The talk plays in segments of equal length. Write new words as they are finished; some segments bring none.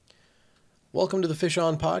Welcome to the Fish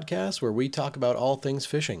On podcast, where we talk about all things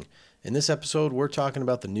fishing. In this episode, we're talking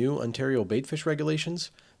about the new Ontario baitfish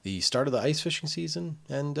regulations, the start of the ice fishing season,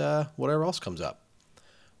 and whatever else comes up.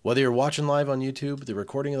 Whether you're watching live on YouTube, the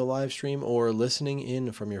recording of the live stream, or listening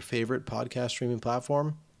in from your favorite podcast streaming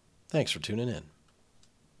platform, thanks for tuning in.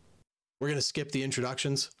 We're going to skip the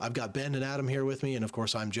introductions. I've got Ben and Adam here with me, and of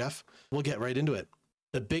course, I'm Jeff. We'll get right into it.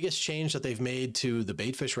 The biggest change that they've made to the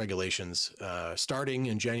baitfish regulations starting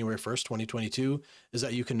in January 1st, 2022, is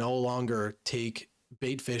that you can no longer take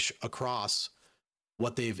baitfish across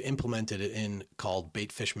what they've implemented in called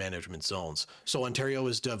baitfish management zones. So Ontario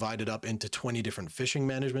is divided up into 20 different fishing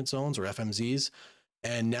management zones, or FMZs,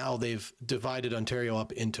 and now they've divided Ontario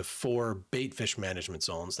up into 4 baitfish management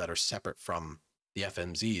zones that are separate from the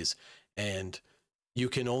FMZs. And you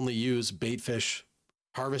can only use baitfish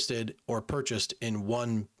harvested or purchased in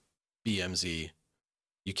one BMZ.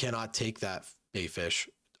 You cannot take that baitfish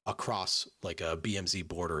across like a BMZ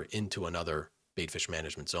border into another baitfish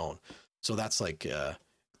management zone. So that's like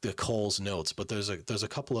the Coles notes, but there's a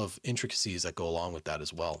couple of intricacies that go along with that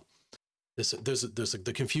as well. There's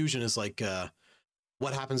the confusion is like,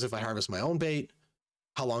 what happens if I harvest my own bait?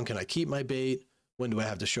 How long can I keep my bait? When do I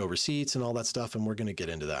have to show receipts and all that stuff? And we're going to get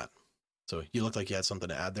into that. So you look like you had something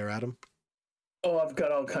to add there, Adam. Oh, I've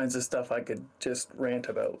got all kinds of stuff I could just rant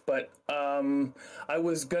about, but I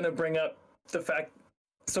was going to bring up the fact,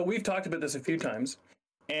 so we've talked about this a few times,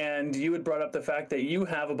 and you had brought up the fact that you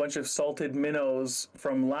have a bunch of salted minnows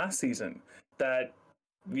from last season that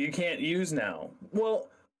you can't use now. Well,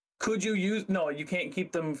 could you use, no, you can't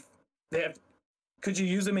keep them, could you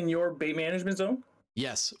use them in your bait management zone?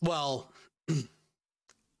 Yes, well,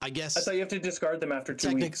 I guess I thought you have to discard them after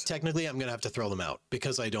 2 weeks. Technically, I'm going to have to throw them out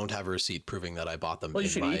because I don't have a receipt proving that I bought them. Well, you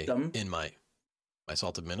should eat them in my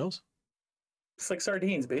salted minnows. It's like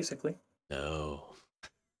sardines, basically. No.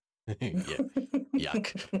 Yeah.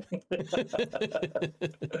 Yuck.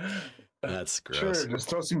 That's gross. Sure, just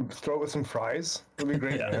throw it with some fries. It'll be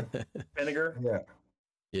great, man. Vinegar.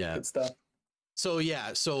 Yeah. Good stuff.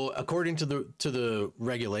 So according to the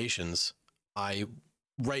regulations,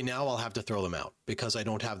 right now I'll have to throw them out because I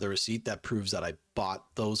don't have the receipt that proves that I bought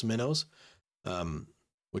those minnows,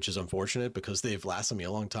 which is unfortunate because they've lasted me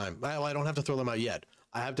a long time. Well, I don't have to throw them out yet.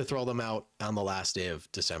 I have to throw them out on the last day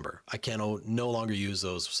of December. I can no longer use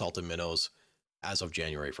those salted minnows as of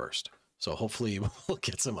January 1st. So hopefully we'll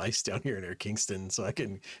get some ice down here near Kingston so I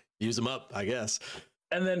can use them up, I guess.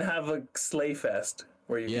 And then have a sleigh fest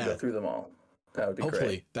where you can go through them all. That would be hopefully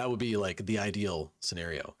great. That would be like the ideal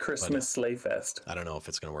scenario. Christmas sleigh fest. I don't know if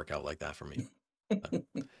it's going to work out like that for me.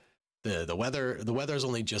 The weather's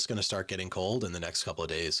only just going to start getting cold in the next couple of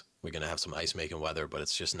days. We're going to have some ice making weather, but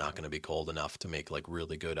it's just not going to be cold enough to make like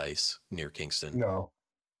really good ice near Kingston. No,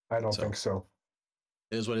 I don't think so.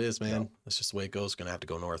 It is what it is, man. That's just the way it goes. Going to have to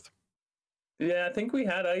go north. Yeah, I think we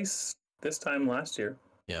had ice this time last year.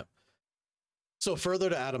 Yeah. So further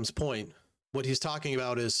to Adam's point, what he's talking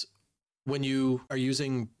about is when you are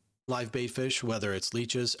using live bait fish, whether it's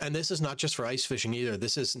leeches, and this is not just for ice fishing either.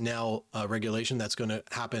 This is now a regulation that's going to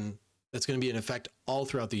happen. That's going to be in effect all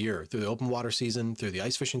throughout the year, through the open water season, through the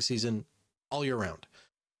ice fishing season, all year round.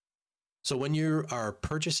 So when you are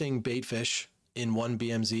purchasing bait fish in one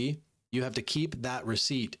BMZ, you have to keep that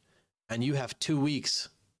receipt and you have 2 weeks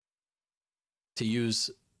to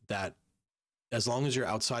use that as long as you're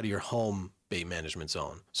outside of your home bait management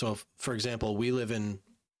zone. So if, for example, we live in,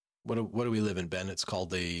 what do we live in, Ben? It's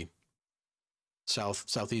called the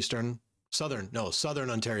Southern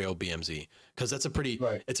Ontario BMZ, because that's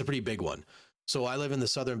it's a pretty big one. So I live in the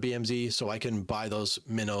Southern BMZ, so I can buy those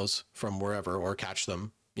minnows from wherever or catch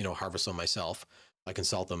them, harvest them myself. I can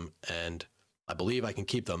salt them, and I believe I can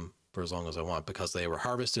keep them for as long as I want because they were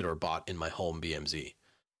harvested or bought in my home BMZ.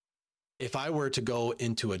 If I were to go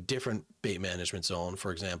into a different bait management zone,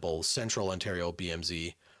 for example, Central Ontario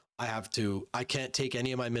BMZ, I can't take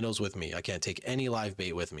any of my minnows with me. I can't take any live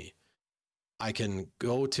bait with me. I can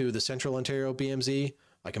go to the Central Ontario BMZ.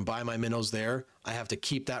 I can buy my minnows there. I have to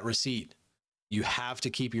keep that receipt. You have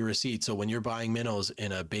to keep your receipt. So when you're buying minnows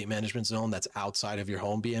in a bait management zone that's outside of your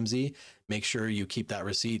home BMZ, make sure you keep that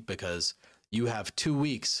receipt because you have 2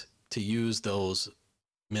 weeks to use those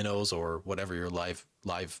minnows or whatever your live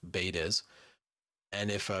bait is.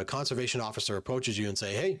 And if a conservation officer approaches you and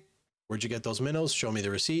say, hey, where'd you get those minnows? Show me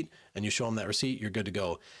the receipt. And you show them that receipt, you're good to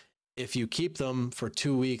go. If you keep them for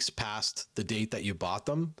 2 weeks past the date that you bought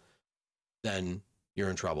them, then you're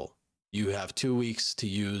in trouble. You have 2 weeks to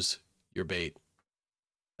use your bait.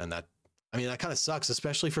 And that kind of sucks,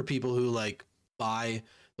 especially for people who like buy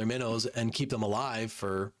their minnows and keep them alive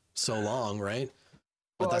for so long, right?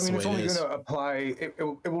 but Well, I that's mean, the it's way it only is. going to apply.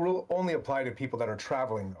 It will only apply to people that are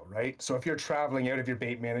traveling, though, right? So if you're traveling out of your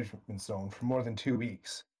bait management zone for more than 2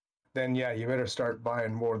 weeks, then yeah, you better start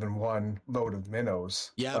buying more than one load of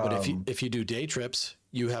minnows. Yeah, but if you do day trips,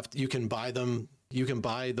 you can buy them. You can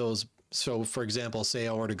buy those. So, for example, say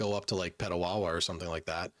I were to go up to like Petawawa or something like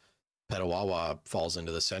that. Petawawa falls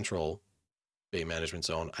into the central bait management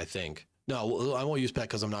zone, I think. No, I won't use Pet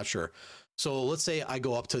because I'm not sure. So let's say I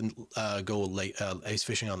go up to go ice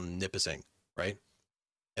fishing on Nipissing, right?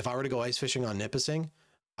 If I were to go ice fishing on Nipissing,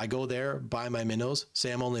 I go there, buy my minnows,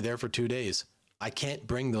 say I'm only there for 2 days. I can't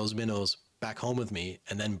bring those minnows back home with me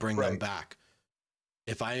and then bring them back.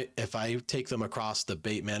 If I take them across the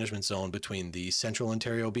bait management zone between the Central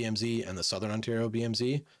Ontario BMZ and the Southern Ontario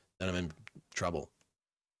BMZ, then I'm in trouble.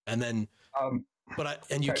 And then,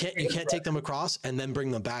 you can't take them across and then bring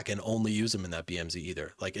them back and only use them in that BMZ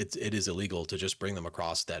either. Like it is illegal to just bring them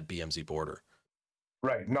across that BMZ border.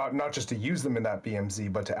 Right, not just to use them in that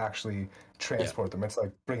BMZ, but to actually transport them. It's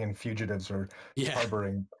like bringing fugitives or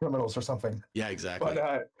harboring criminals or something. Yeah, exactly.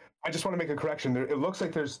 But I just want to make a correction. It looks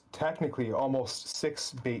like there's technically almost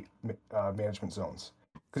 6 bait management zones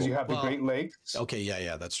because you have the Great Lakes. Okay,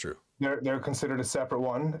 yeah, that's true. They're considered a separate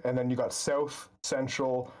one, and then you got South,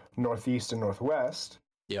 Central, Northeast, and Northwest.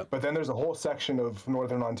 Yep. But then there's a whole section of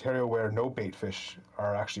Northern Ontario where no bait fish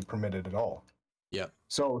are actually permitted at all. Yep.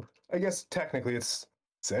 So I guess technically it's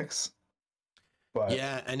 6. But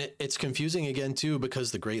yeah, and it's confusing again too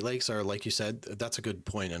because the Great Lakes are, like you said, that's a good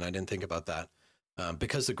point, and I didn't think about that.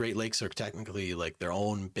 Because the Great Lakes are technically like their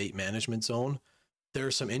own bait management zone, there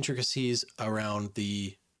are some intricacies around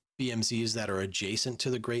the BMZs that are adjacent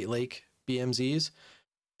to the Great Lake BMZs,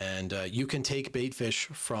 and you can take bait fish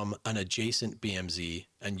from an adjacent BMZ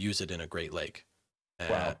and use it in a Great Lake.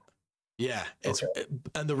 Wow. Yeah,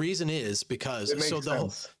 and the reason is because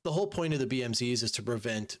the whole point of the BMZs is to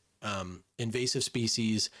prevent invasive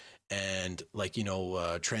species and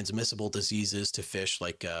transmissible diseases to fish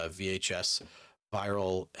like VHS,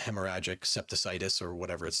 viral hemorrhagic septicemia, or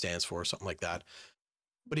whatever it stands for, something like that.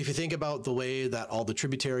 But if you think about the way that all the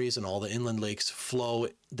tributaries and all the inland lakes flow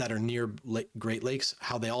that are near Great Lakes,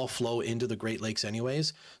 how they all flow into the Great Lakes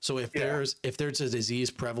anyways. So if there's a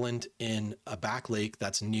disease prevalent in a back lake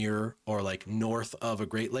that's near or like north of a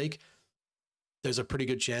Great Lake, there's a pretty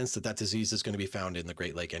good chance that disease is going to be found in the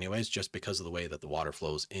Great Lake anyways, just because of the way that the water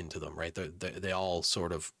flows into them, right? They all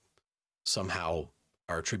sort of somehow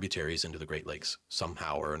are tributaries into the Great Lakes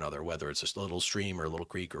somehow or another, whether it's just a little stream or a little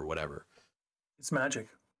creek or whatever. It's magic.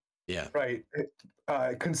 Yeah. Right.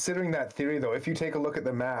 Considering that theory, though, if you take a look at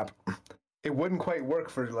the map, it wouldn't quite work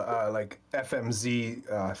for like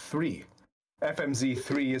FMZ 3. FMZ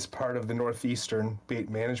 3 is part of the Northeastern Bait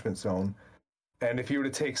Management Zone. And if you were to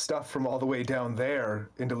take stuff from all the way down there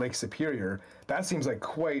into Lake Superior, that seems like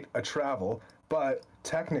quite a travel, but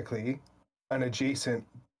technically an adjacent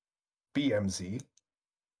BMZ,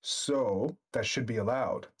 so that should be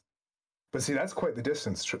allowed. But see, that's quite the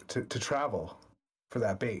distance to travel for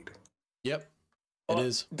that bait. Yep, it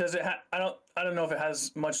is. Does it? I don't know if it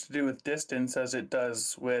has much to do with distance as it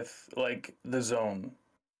does with like the zone.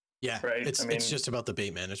 Yeah, right. It's just about the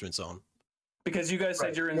bait management zone. Because you guys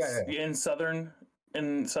said you're in southern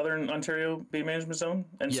Ontario bait management zone,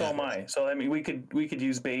 and so am I. So I mean, we could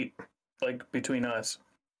use bait like between us.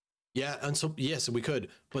 Yeah, and so yes, we could.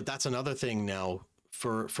 But that's another thing now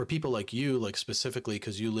for people like you, like specifically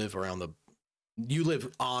because you live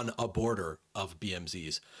on a border of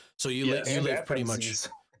BMZs, so you live pretty much.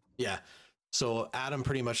 Yeah, so Adam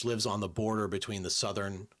pretty much lives on the border between the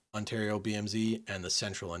Southern Ontario BMZ and the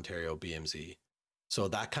Central Ontario BMZ. So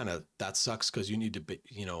that sucks because you need to be,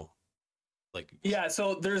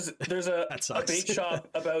 So there's a bait shop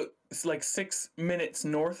about like 6 minutes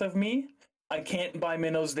north of me. I can't buy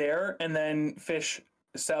minnows there and then fish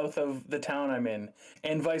south of the town I'm in,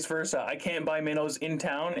 and vice versa. I can't buy minnows in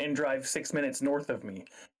town and drive 6 minutes north of me.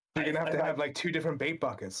 You're gonna have like 2 different bait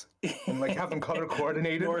buckets and like have them color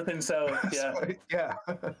coordinated, north and south. Yeah, yeah.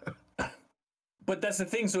 But that's the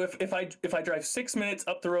thing. So if I drive 6 minutes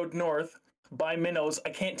up the road north, buy minnows, I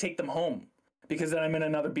can't take them home because then I'm in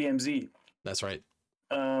another BMZ. That's right.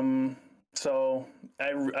 So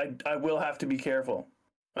I will have to be careful,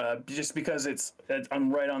 just because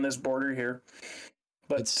I'm right on this border here.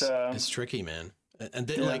 But it's tricky, man. And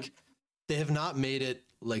they have not made it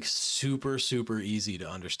like super, super easy to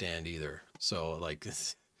understand either. So like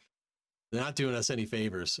they're not doing us any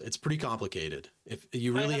favors. It's pretty complicated. If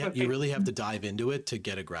you really have to dive into it to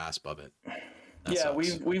get a grasp of it. That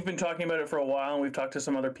sucks. We've been talking about it for a while, and we've talked to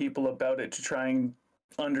some other people about it to try and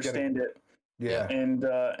understand it. Yeah.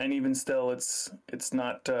 And even still, it's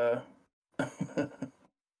not.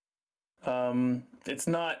 It's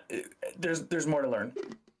not. There's more to learn.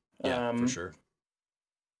 Yeah, for sure.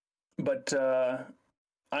 But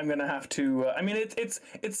I'm gonna have to. I mean, it's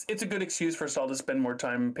a good excuse for us all to spend more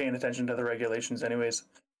time paying attention to the regulations, anyways.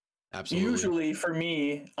 Absolutely. Usually, for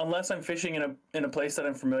me, unless I'm fishing in a place that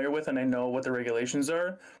I'm familiar with and I know what the regulations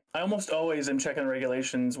are, I almost always am checking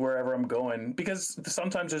regulations wherever I'm going, because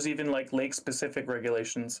sometimes there's even like lake specific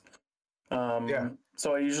regulations.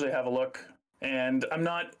 So I usually have a look, and I'm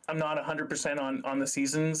not 100% on the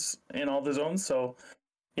seasons in all the zones. So,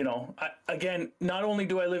 again, not only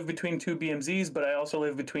do I live between two BMZs, but I also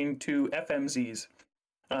live between two FMZs.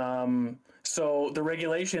 So the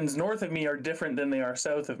regulations north of me are different than they are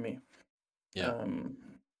south of me. Yeah.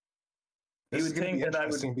 This is going to be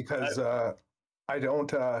interesting because I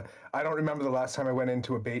don't remember the last time I went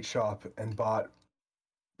into a bait shop and bought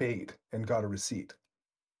bait and got a receipt.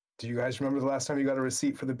 Do you guys remember the last time you got a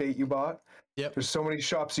receipt for the bait you bought? Yep. There's so many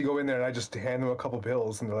shops you go in there and I just hand them a couple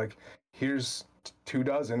bills and they're like, here's 2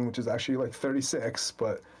 dozen, which is actually like 36,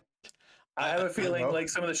 but I have a feeling like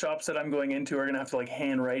some of the shops that I'm going into are going to have to like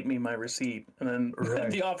handwrite me my receipt, and then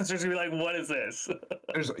the officers will be like, what is this?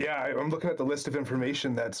 I'm looking at the list of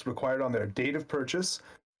information that's required on there. Date of purchase,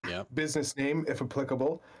 business name, if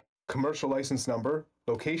applicable, commercial license number,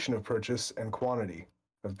 location of purchase, and quantity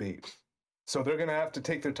of bait. So they're going to have to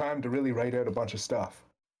take their time to really write out a bunch of stuff.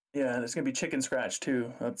 Yeah, and it's going to be chicken scratch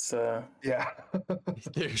too. That's Yeah.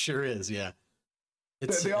 There sure is, yeah.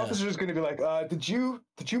 The officer is going to be like, did you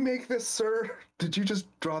make this, sir? Did you just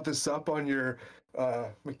draw this up on your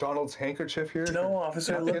McDonald's handkerchief here? No,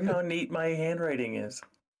 officer, look how neat my handwriting is.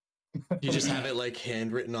 You just have it like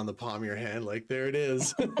handwritten on the palm of your hand, like there it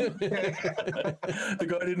is. The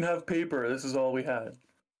guy didn't have paper. This is all we had.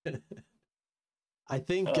 I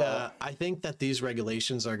think that these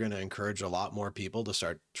regulations are going to encourage a lot more people to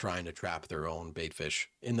start trying to trap their own bait fish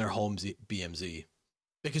in their home BMZ,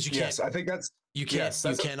 because you can't. Yes, I think that's. You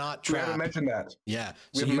cannot trap. We haven't mentioned that. Yeah,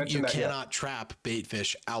 so you cannot trap bait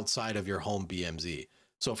fish outside of your home BMZ.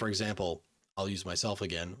 So, for example, I'll use myself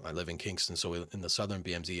again. I live in Kingston, so in the southern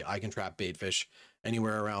BMZ, I can trap bait fish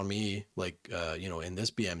anywhere around me, like in this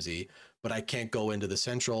BMZ. But I can't go into the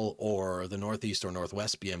central or the northeast or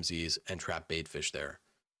northwest BMZs and trap bait fish there.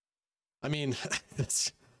 I mean,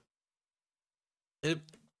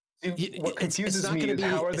 what confuses me is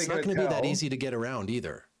how are they going to be that easy to get around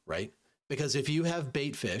either, right? Because if you have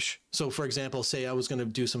bait fish, so for example, say I was going to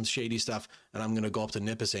do some shady stuff and I'm going to go up to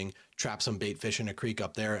Nipissing, trap some bait fish in a creek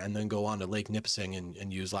up there, and then go on to Lake Nipissing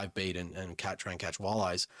and use live bait and try and catch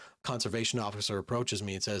walleyes. Conservation officer approaches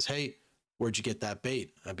me and says, "Hey, where'd you get that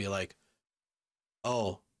bait?" I'd be like,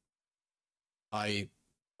 "Oh, I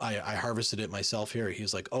harvested it myself here."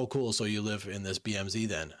 He's like, "Oh, cool. So you live in this BMZ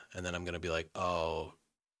then?" And then I'm going to be like, "Oh,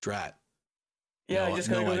 drat. Yeah, I just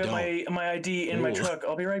gotta go get my ID in my truck.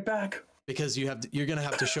 I'll be right back." Because you're going to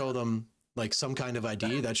have to show them like some kind of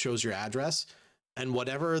ID that shows your address, and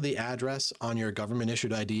whatever the address on your government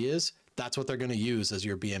issued ID is, that's what they're going to use as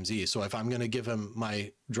your BMZ. So if I'm going to give him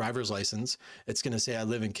my driver's license, it's going to say I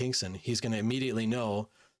live in Kingston. He's going to immediately know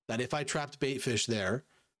that if I trapped bait fish there,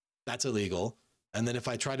 that's illegal. And then if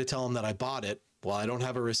I try to tell him that I bought it, well, I don't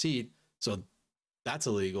have a receipt, so that's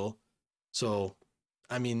illegal. So,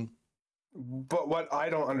 I mean. But what I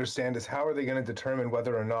don't understand is how are they going to determine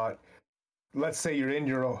whether or not, let's say you're in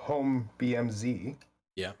your home BMZ,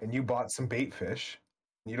 and you bought some bait fish,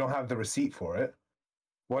 and you don't have the receipt for it.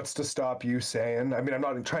 What's to stop you saying, I mean, I'm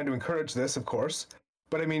not trying to encourage this, of course,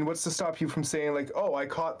 but I mean, what's to stop you from saying like, oh, I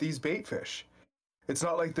caught these bait fish? It's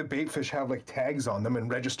not like the bait fish have like tags on them and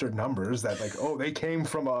registered numbers that like, oh, they came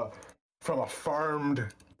from a farmed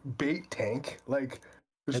bait tank. Like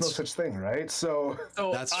there's no such thing, right? So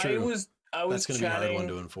that's true. That's going to be a hard one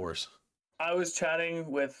to enforce. I was chatting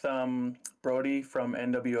with Brody from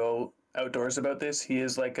NWO Outdoors about this. He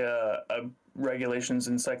is like a regulations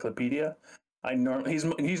encyclopedia. He's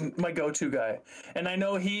my go-to guy, and I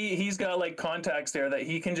know he's got like contacts there that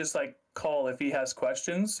he can just like call if he has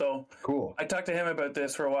questions. So cool. I talked to him about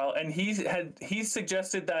this for a while, and he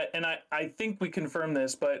suggested that, and I think we confirmed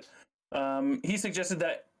this, but he suggested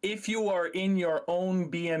that if you are in your own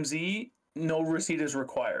BMZ, no receipt is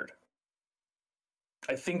required.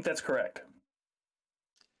 I think that's correct.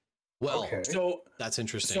 Well, okay. So that's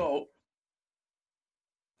interesting. So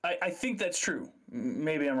I think that's true.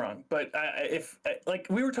 Maybe I'm wrong, but if like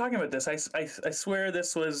we were talking about this, I swear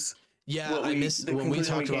this was. Yeah, I missed when we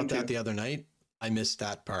talked about that the other night. I missed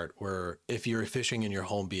that part where if you're fishing in your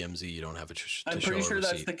home BMZ, you don't have to show a receipt. I'm pretty sure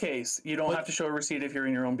that's the case. You don't have to show a receipt if you're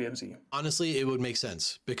in your own BMZ. Honestly, it would make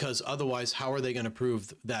sense because otherwise, how are they going to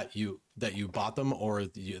prove that you bought them or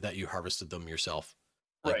that you harvested them yourself?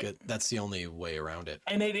 Like Right. that's the only way around it.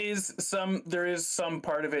 And there is some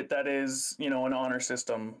part of it that is, an honor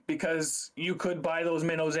system, because you could buy those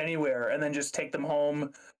minnows anywhere and then just take them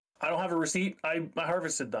home. I don't have a receipt. I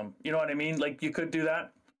harvested them. You know what I mean? Like, you could do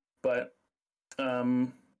that, but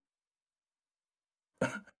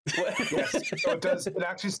Yes. So it does. It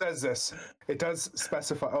actually says this. It does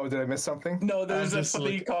specify. Oh, did I miss something? No, there's I'm a just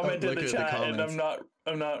funny comment in looking the at the chat, and I'm comments.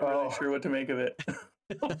 not really sure what to make of it.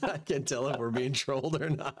 I can't tell if we're being trolled or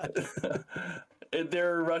not.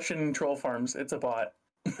 They're Russian troll farms. It's a bot.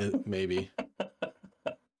 Maybe.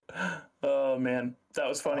 Oh man, that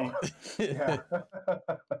was funny. Yeah.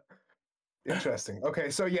 Interesting. Okay,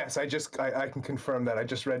 so yes, I can confirm that. I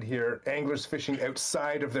just read here: anglers fishing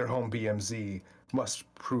outside of their home BMZ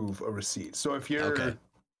must prove a receipt. So if you're Okay.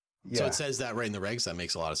 yeah. So it says that right in the regs. That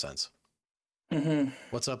makes a lot of sense. Mm-hmm.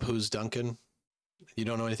 What's up, Who's Duncan? You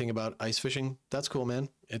don't know anything about ice fishing? That's cool, man.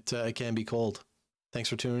 It can be cold. Thanks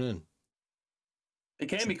for tuning in. It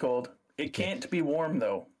can be cold. It can't be warm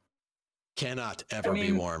though. Cannot ever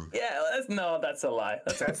be warm. Yeah, that's a lie.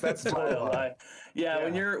 That's that's totally a totally lie. Yeah,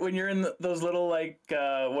 when you're in those little like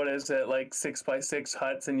what is it, like 6x6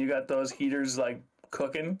 huts, and you got those heaters like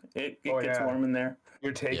cooking, it gets warm in there.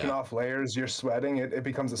 You're taking off layers, you're sweating, it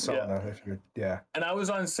becomes a sauna if you're And I was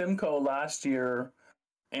on Simcoe last year,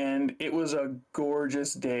 and it was a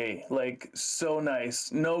gorgeous day, like so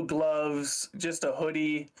nice. No gloves, just a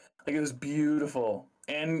hoodie. Like, it was beautiful.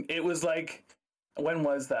 And it was like, when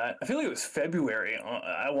was that? I feel like it was February.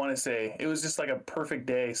 I want to say it was just like a perfect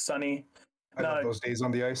day, sunny. I love those days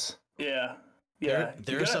on the ice. Yeah.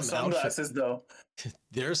 There are some sunglasses though.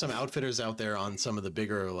 There are some outfitters out there on some of the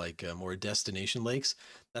bigger, like more destination lakes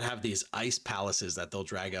that have these ice palaces that they'll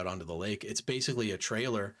drag out onto the lake. It's basically a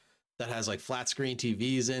trailer that has like flat screen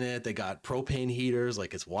TVs in it. They got propane heaters.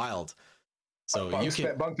 Like, it's wild. So you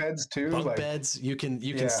can bunk beds too. Bunk beds. You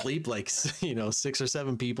can sleep like 6 or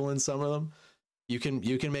 7 people in some of them. You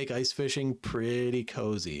can make ice fishing pretty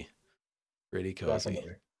cozy. Pretty cozy.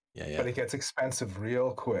 Definitely. Yeah. But it gets expensive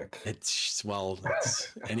real quick. It's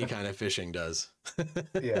any kind of fishing does.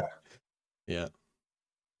 Yeah. Yeah.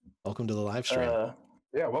 Welcome to the live stream.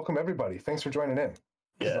 Yeah, welcome everybody. Thanks for joining in.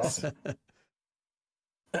 Yes. Awesome.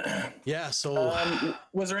 Yeah. So,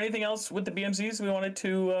 was there anything else with the BMCs we wanted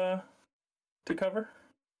to cover?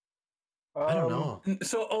 I don't know.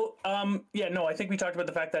 So, I think we talked about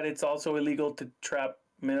the fact that it's also illegal to trap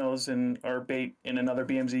minnows or bait in another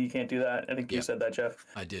BMZ. You can't do that. I think you said that, Jeff.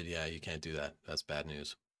 I did. Yeah, you can't do that. That's bad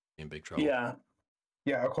news. You're in big trouble. Yeah.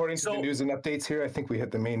 Yeah, according to the news and updates here, I think we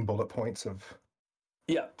hit the main bullet points of.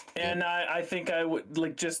 Yeah, and I think I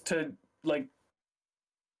would just to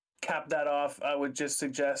cap that off. I would just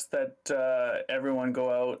suggest that everyone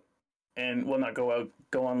go out and not go out,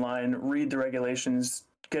 go online, read the regulations,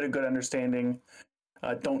 get a good understanding.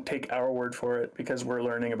 Don't take our word for it, because we're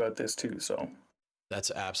learning about this too. So that's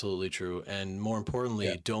absolutely true. And more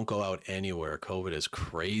importantly, don't go out anywhere. COVID is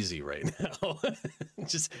crazy right now.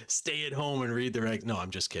 Just stay at home and read the reg. No, I'm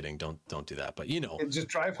just kidding. Don't do that. But just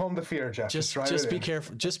drive home the fear, Jeff. Just be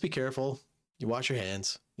careful. Just be careful. You wash your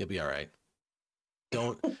hands. You'll be all right.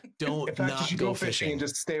 Don't in fact, not you should go fishing. And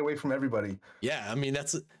just stay away from everybody. Yeah, I mean,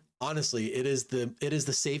 that's honestly, it is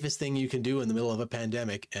the safest thing you can do in the middle of a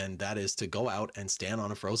pandemic, and that is to go out and stand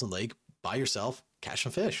on a frozen lake by yourself, catch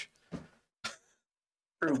some fish.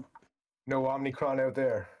 true. No Omicron out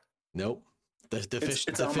there. Nope. The fish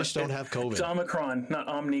don't have COVID. It's Omicron, not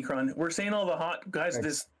Omnicron. We're saying all the hot guys.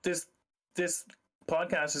 Thanks. This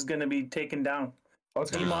podcast is going to be taken down. Oh, it's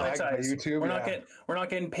gonna be flagged by Demonetized. YouTube. We're not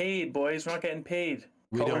getting paid, boys. We're not getting paid.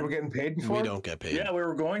 We were getting paid before. We don't get paid. Yeah, we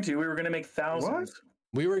were going to. We were going to make thousands. What?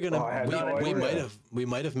 We were gonna. I had no we idea.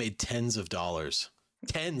 might have made tens of dollars.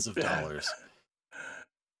 Tens of dollars.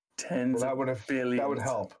 Tens. Well, that billions. would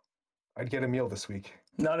help. I'd get a meal this week.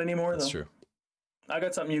 Not anymore, That's though. true. I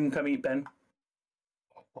got something you can come eat, Ben.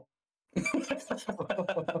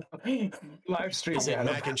 Live stream. Is it Adam.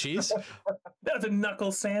 mac and cheese? That's a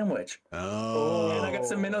knuckle sandwich. Oh. And I got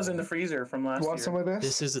some minnows in the freezer from last You want year. some of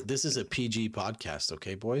this? This is a PG podcast,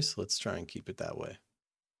 okay, boys? Let's try and keep it that way.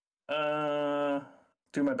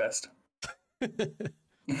 Do my best.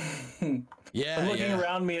 Yeah, I'm looking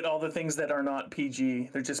around me at all the things that are not PG.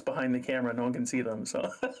 They're just behind the camera. No one can see them.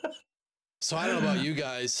 So So I don't know about you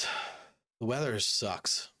guys. The weather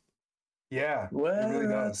sucks. Yeah, it well, really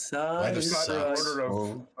does. I just got an sucks.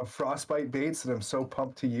 order of frostbite baits that I'm so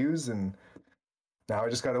pumped to use, and now I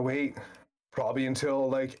just gotta wait probably until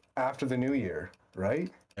like after the new year, right?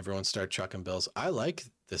 Everyone start chucking bills. I like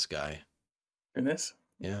this guy. Goodness.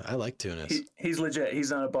 Yeah, I like Tunis. He's legit. He's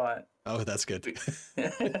not a bot. Oh, that's good.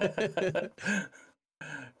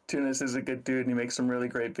 Tunis is a good dude, and he makes some really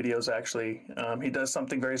great videos. Actually, he does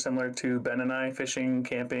something very similar to Ben and I: fishing,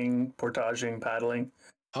 camping, portaging, paddling.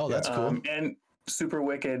 Oh, that's cool. And super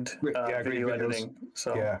wicked great video videos. editing.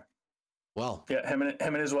 So Yeah. Well, yeah, him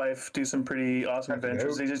and his wife do some pretty awesome Check it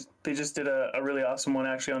adventures. out. They just did a really awesome one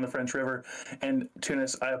actually on the French River. And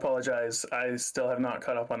Tunis, I apologize, I still have not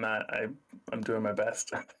caught up on that. I'm doing my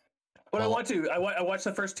best, but I Well- want to. I watched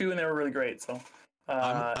the first two and they were really great. So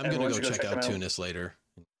I'm and gonna why go don't you check out them Tunis later.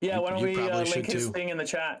 Yeah, why don't You we probably link should his too. thing in the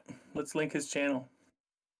chat? Let's link his channel.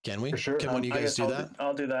 Can we? For sure. Can one of you I guys guess do that?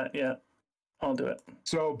 I'll do that. Yeah, I'll do it.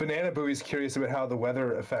 So Banana Booey's curious about how the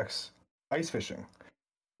weather affects ice fishing.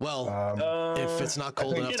 Well, if it's not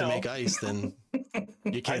cold think, enough to make ice, then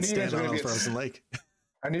you can't knew you stand guys were on gonna a be frozen lake.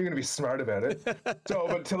 I knew you're gonna be smart about it. So,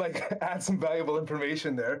 but to like add some valuable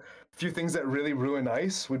information there, a few things that really ruin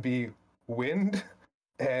ice would be wind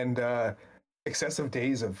and excessive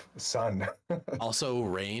days of sun. Also,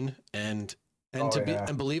 rain and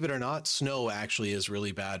believe it or not, snow actually is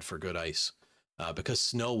really bad for good ice, because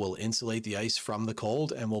snow will insulate the ice from the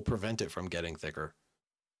cold and will prevent it from getting thicker.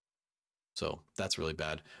 So that's really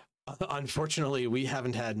bad. Unfortunately, we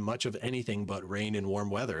haven't had much of anything but rain and warm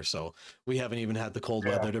weather, so we haven't even had the cold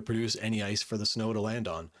weather to produce any ice for the snow to land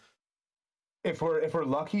on. If we're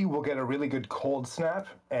lucky, we'll get a really good cold snap,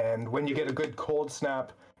 and when you get a good cold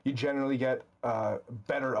snap, you generally get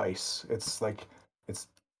better ice. It's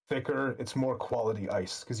thicker, it's more quality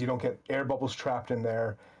ice because you don't get air bubbles trapped in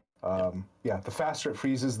there. The faster it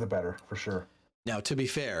freezes, the better, for sure. Now, to be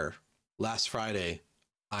fair, last Friday,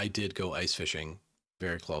 I did go ice fishing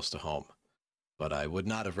very close to home, but I would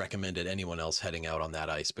not have recommended anyone else heading out on that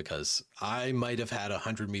ice because I might have had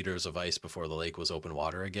 100 meters of ice before the lake was open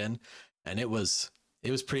water again. And it was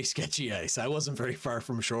pretty sketchy ice. I wasn't very far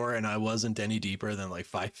from shore and I wasn't any deeper than like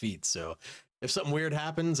 5 feet. So if something weird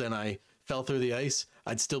happens and I fell through the ice,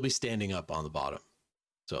 I'd still be standing up on the bottom.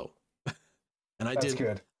 So, and That's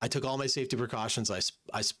good. I took all my safety precautions. I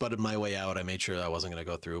spudded my way out. I made sure I wasn't going to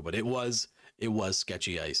go through, but it was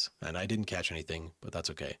sketchy ice and I didn't catch anything, but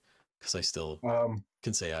that's okay. Cause I still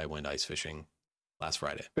can say I went ice fishing last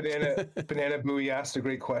Friday. Banana Booey asked a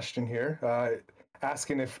great question here,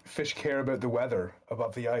 asking if fish care about the weather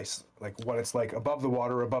above the ice, like what it's like above the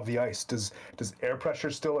water, above the ice. Does air pressure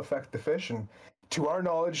still affect the fish? And to our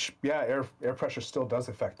knowledge, yeah, air pressure still does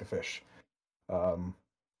affect the fish.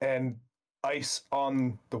 And ice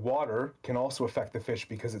on the water can also affect the fish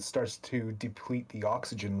because it starts to deplete the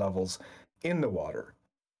oxygen levels in the water.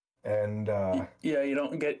 And you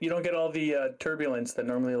don't get all the turbulence that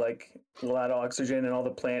normally like will add oxygen, and all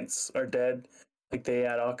the plants are dead. Like they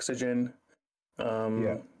add oxygen.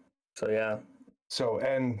 So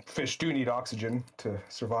and fish do need oxygen to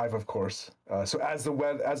survive, of course. So as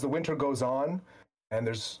the winter goes on, and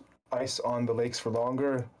there's ice on the lakes for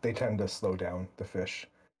longer, they tend to slow down the fish.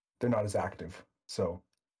 They're not as active. So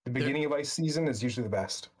the beginning of ice season is usually the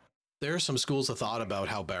best. There are some schools of thought about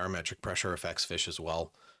how barometric pressure affects fish as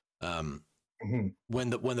well. When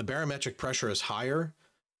the barometric pressure is higher,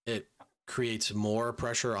 it creates more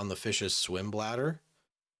pressure on the fish's swim bladder,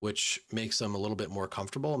 which makes them a little bit more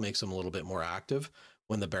comfortable, makes them a little bit more active.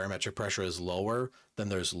 When the barometric pressure is lower, then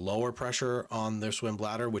there's lower pressure on their swim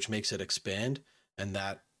bladder, which makes it expand, and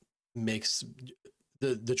that makes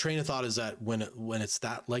the train of thought is that when it's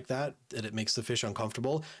that it makes the fish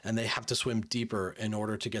uncomfortable, and they have to swim deeper in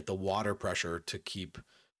order to get the water pressure to keep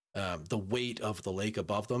the weight of the lake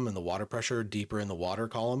above them, and the water pressure deeper in the water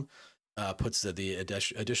column puts the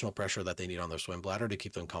additional pressure that they need on their swim bladder to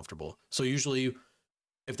keep them comfortable. So usually,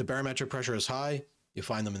 if the barometric pressure is high, you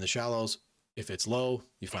find them in the shallows. If it's low,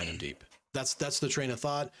 you find them deep. That's the train of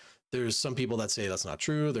thought. There's some people that say that's not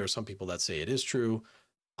true. There are some people that say it is true.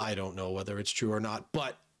 I don't know whether it's true or not,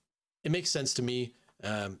 but it makes sense to me.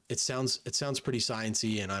 It sounds pretty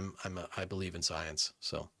sciencey, and I believe in science.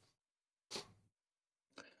 So,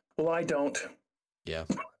 well, I don't. Yeah.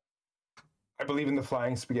 I believe in the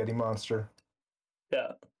flying spaghetti monster.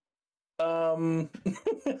 Yeah.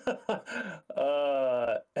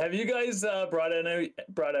 Have you guys brought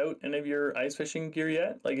out any of your ice fishing gear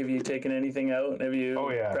yet? Like, have you taken anything out? Have you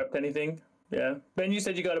prepped anything? Yeah. Ben, you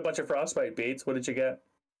said you got a bunch of frostbite baits. What did you get?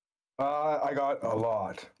 I got a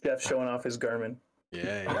lot. Jeff showing off his Garmin.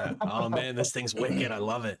 Yeah. Oh man, this thing's wicked. I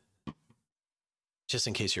love it. Just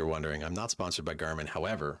in case you're wondering, I'm not sponsored by Garmin.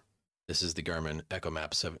 However, this is the Garmin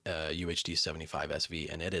EchoMap UHD 75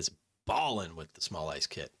 SV, and it is ballin' with the small ice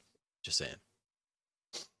kit. Just saying.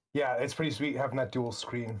 Yeah, it's pretty sweet having that dual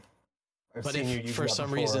screen. But if for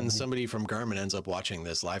some reason somebody from Garmin ends up watching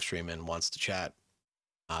this live stream and wants to chat,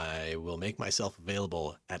 I will make myself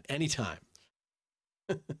available at any time.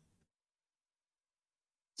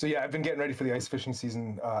 So yeah, I've been getting ready for the ice fishing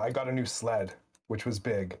season. I got a new sled, which was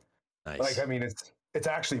big. Nice. Like, I mean, it's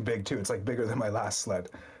actually big too. It's like bigger than my last sled.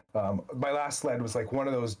 My last sled was like one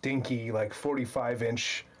of those dinky, like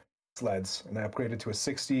 45-inch sleds, and I upgraded to a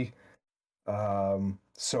 60.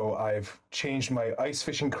 So I've changed my ice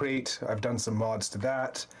fishing crate. I've done some mods to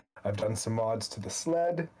that. I've done some mods to the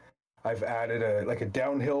sled. I've added a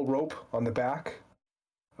downhill rope on the back.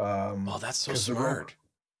 Oh, that's so smart.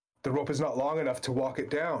 The rope is not long enough to walk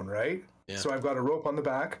it down, right? Yeah. So I've got a rope on the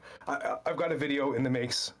back. I've got a video in the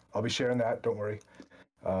makes. I'll be sharing that. Don't worry.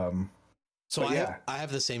 So I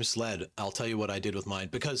have the same sled. I'll tell you what I did with mine,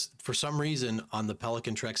 because for some reason on the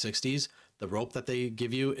Pelican Trek 60s, the rope that they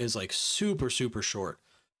give you is like super, super short.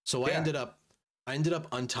 So I ended up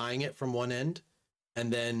untying it from one end,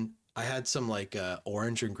 and then I had some like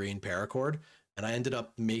orange and green paracord, and I ended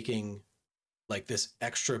up making like this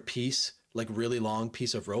extra piece, like really long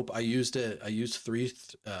piece of rope. I used 3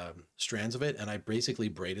 strands of it, and I basically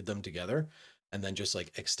braided them together and then just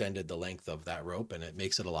like extended the length of that rope, and it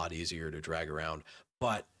makes it a lot easier to drag around.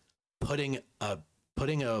 But putting a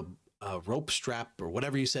rope strap or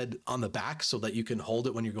whatever you said on the back so that you can hold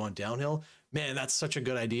it when you're going downhill, man, that's such a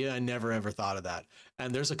good idea. I never ever thought of that.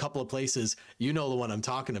 And there's a couple of places, you know, the one I'm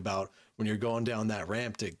talking about, when you're going down that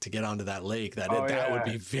ramp to get onto that lake, that would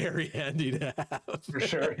be very handy to have. For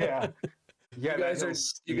sure. Yeah. Yeah.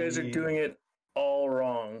 You guys are doing it all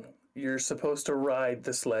wrong. You're supposed to ride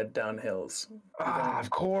the sled down hills. Of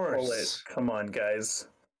course. Come on, guys.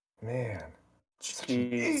 Man, such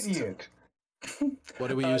an idiot. What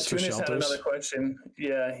do we use for Tunis shelters? had another question.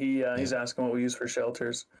 Yeah, he's asking what we use for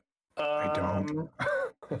shelters. I don't.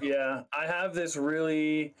 Yeah, I have this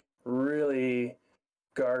really, really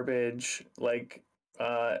garbage, like,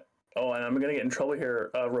 and I'm gonna get in trouble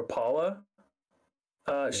here. Rapala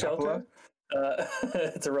shelter.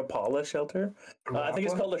 It's a Rapala shelter. I think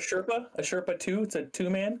it's called a Sherpa 2. It's a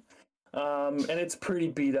 2-man. And it's pretty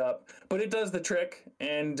beat up, but it does the trick,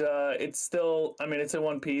 and it's still, I mean, it's in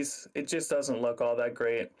one piece. It just doesn't look all that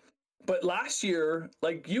great. But last year,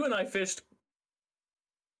 like, you and I fished,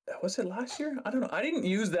 was it last year? I don't know. I didn't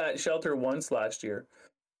use that shelter once last year.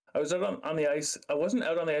 I was out on the ice. I wasn't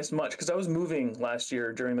out on the ice much because I was moving last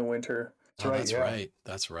year during the winter. That's right.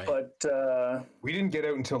 That's right. But we didn't get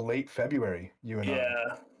out until late February, you and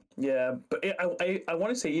I. Yeah, but I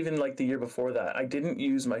want to say even like the year before that, I didn't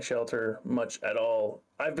use my shelter much at all.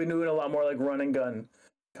 I've been doing a lot more like run and gun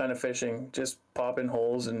kind of fishing, just popping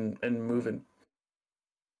holes and moving.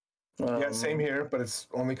 Yeah, same here, but it's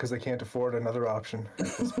only because I can't afford another option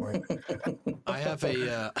at this point. I have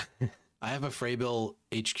a Frabill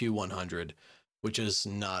HQ 100, which is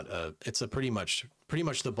not it's a pretty much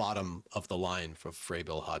the bottom of the line for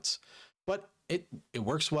Frabill huts, but it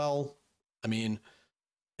works well. I mean,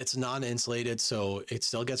 it's non-insulated, so it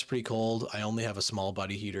still gets pretty cold. I only have a small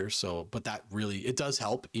buddy heater, but that really, it does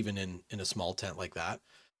help even in a small tent like that.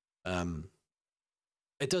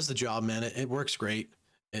 It does the job, man. It works great.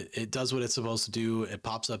 It does what it's supposed to do. It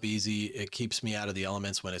pops up easy. It keeps me out of the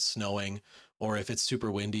elements when it's snowing or if it's super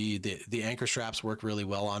windy. The anchor straps work really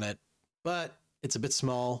well on it, but it's a bit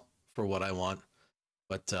small for what I want.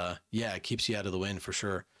 But yeah, it keeps you out of the wind for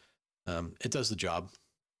sure. It does the job.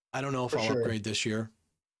 I don't know if I'll upgrade this year.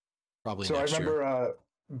 Probably next year. So I remember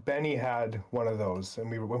Benny had one of those, and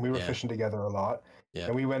when we were fishing together a lot,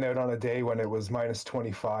 and we went out on a day when it was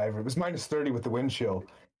 -25. It was -30 with the wind chill,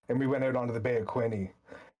 and we went out onto the Bay of Quinte,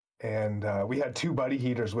 and we had 2 buddy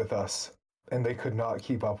heaters with us, and they could not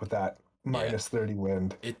keep up with that -30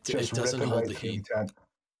 wind. It doesn't hold the heat.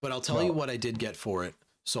 But I'll tell you what I did get for it.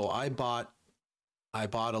 So I bought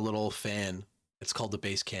a little fan. It's called the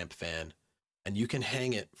Base Camp fan, and you can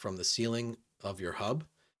hang it from the ceiling of your hub,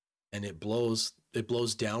 and it blows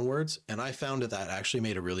downwards. And I found that actually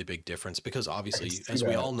made a really big difference because obviously, as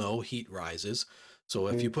we all know, heat rises. So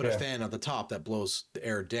if you put a fan at the top that blows the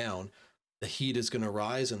air down, the heat is going to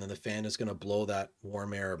rise, and then the fan is going to blow that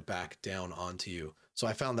warm air back down onto you. So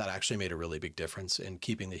I found that actually made a really big difference in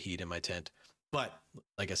keeping the heat in my tent. But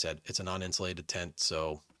like I said, it's a non-insulated tent.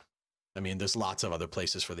 So, I mean, there's lots of other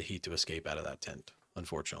places for the heat to escape out of that tent,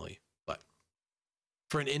 unfortunately. But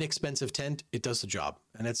for an inexpensive tent, it does the job.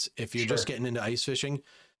 And it's, if you're just getting into ice fishing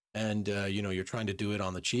and, you're trying to do it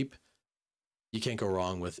on the cheap, you can't go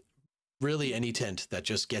wrong with really any tent that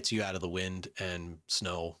just gets you out of the wind and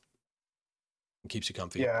snow and keeps you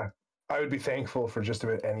comfy. Yeah. I would be thankful for just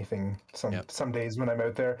about anything some days when I'm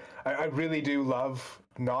out there. I really do love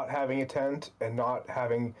not having a tent and not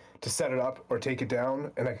having to set it up or take it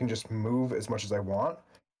down, and I can just move as much as I want.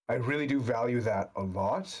 I really do value that a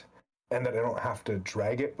lot, and that I don't have to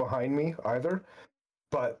drag it behind me either.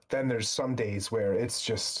 But then there's some days where it's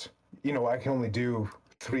just, I can only do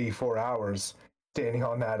 3-4 hours standing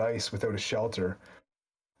on that ice without a shelter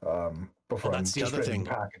before I'm that's the just other ready thing.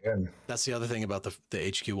 to pack it in. That's the other thing about the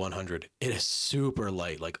HQ 100. It is super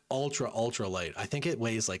light, like ultra light. I think it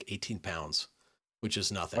weighs like 18 pounds, which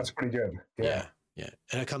is nothing. That's pretty good. Yeah.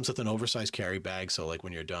 And it comes with an oversized carry bag, so like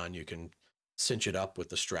when you're done, you can cinch it up with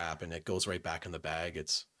the strap, and it goes right back in the bag.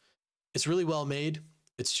 It's really well made.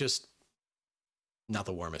 It's just not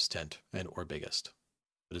the warmest tent or biggest,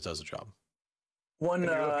 but it does the job. One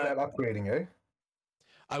You're looking at upgrading, eh?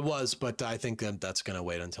 I was, but I think that's going to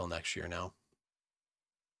wait until next year now.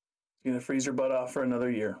 You're gonna freeze your butt off for another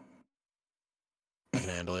year. I can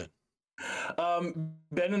handle it.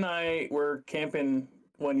 Ben and I were camping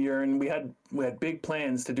one year, and we had big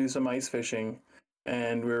plans to do some ice fishing,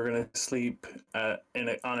 and we were gonna sleep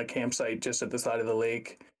on a campsite just at the side of the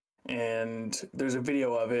lake. And there's a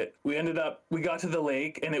video of it. We got to the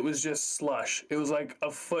lake, and it was just slush. It was like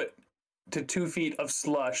 1 foot to 2 feet of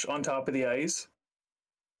slush on top of the ice.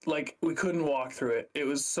 Like, we couldn't walk through it. It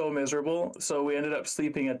was so miserable. So we ended up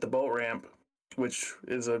sleeping at the boat ramp, which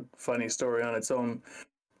is a funny story on its own.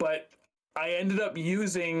 But I ended up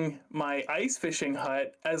using my ice fishing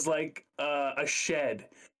hut as like a shed.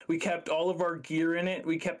 We kept all of our gear in it.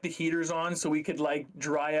 We kept the heaters on so we could like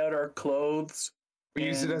dry out our clothes. We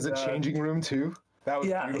used it as a changing room too. That was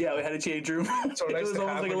beautiful. We had a change room. So it nice was to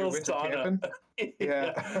almost have like a when little you're winter sauna. camping.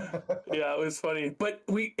 Yeah. Yeah, it was funny. But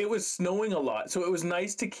it was snowing a lot, so it was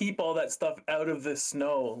nice to keep all that stuff out of the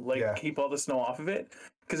snow, keep all the snow off of it,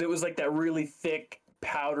 because it was like that really thick,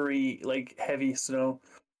 powdery, like heavy snow,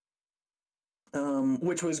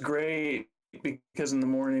 which was great because in the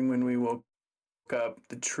morning when we woke up,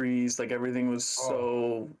 the trees, like everything was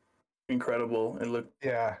so incredible. It looked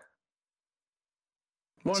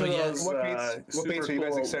What baits are you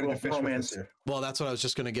guys excited to fish with this year? Well, that's what I was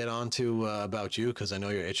just going to get on to about you, because I know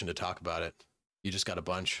you're itching to talk about it. You just got a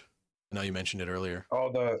bunch. I know you mentioned it earlier.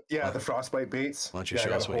 Oh, the frostbite baits. Why don't you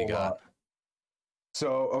show us what you got? Lot.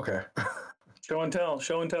 So, okay. Show and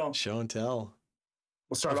tell.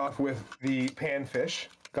 We'll start off with the panfish.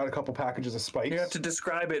 Got a couple packages of spikes. You have to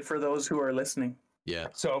describe it for those who are listening. Yeah.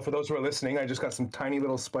 So for those who are listening, I just got some tiny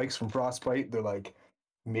little spikes from Frostbite. They're like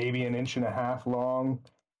maybe 1.5 inches long,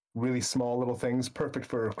 really small little things, perfect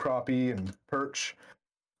for crappie and perch,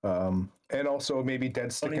 and also maybe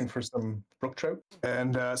dead sticking for some brook trout.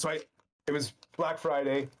 And it was Black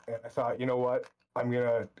Friday, and I thought, you know what, I'm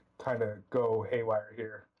gonna kind of go haywire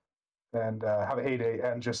here and have a heyday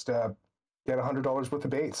and just get $100 worth of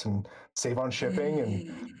baits and save on shipping.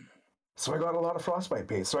 And so I got a lot of Frostbite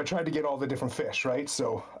baits. So I tried to get all the different fish, right?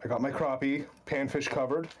 So I got my crappie, panfish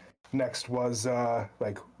covered. Next was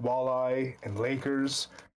like walleye and Lakers.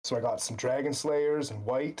 So I got some dragon slayers and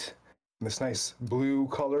white, and this nice blue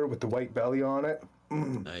color with the white belly on it.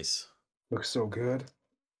 Nice. Looks so good,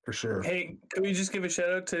 for sure. Hey, can we just give a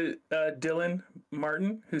shout out to Dylan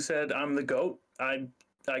Martin, who said I'm the GOAT?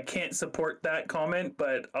 I can't support that comment,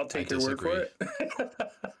 but I'll take your word for it.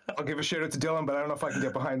 I'll give a shout out to Dylan, but I don't know if I can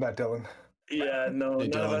get behind that, Dylan. Yeah, no, Hey,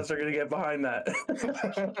 none of Dylan. us are going to get behind that.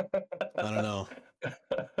 I don't know.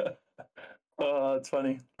 Oh, it's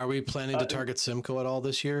funny. Are we planning to target Simcoe at all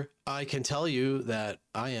this year? I can tell you that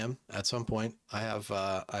I am at some point. I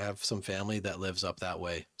have some family that lives up that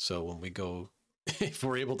way. So when we go, if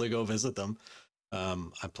we're able to go visit them,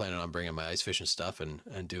 I'm planning on bringing my ice fishing stuff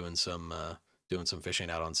and doing some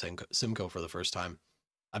fishing out on Simcoe for the first time.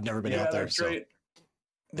 I've never been out there. That's great.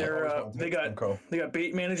 They got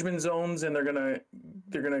bait management zones, and they're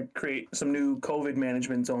gonna create some new COVID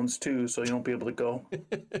management zones too, so you won't be able to go.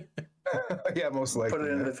 Yeah, most likely. Put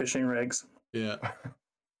it into the fishing regs. Yeah.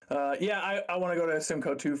 I want to go to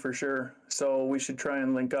Simcoe too for sure. So we should try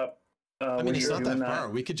and link up. I mean, it's not that far.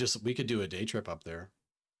 We could do a day trip up there.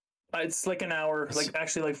 It's like an hour,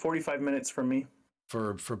 like 45 minutes from me.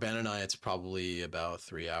 For Ben and I, it's probably about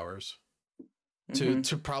 3 hours. To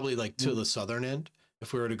probably like to the southern end.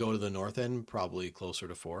 If we were to go to the north end, probably closer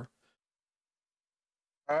to 4.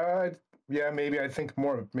 Yeah, maybe I think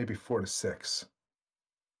more, maybe 4 to 6.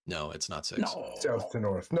 No, it's not 6. No. South to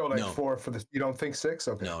north. No, 4 for the. You don't think 6?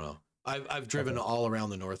 Okay. No. I've driven all around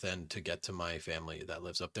the north end to get to my family that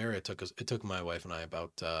lives up there. It took my wife and I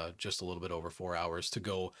about just a little bit over 4 hours to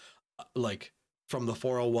go, like from the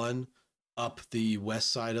 401 up the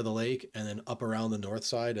west side of the lake, and then up around the north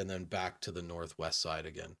side, and then back to the northwest side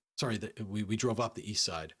again. Sorry, we drove up the east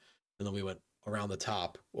side, and then we went around the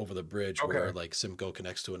top over the bridge where like Simcoe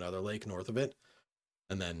connects to another lake north of it,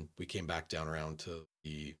 and then we came back down around to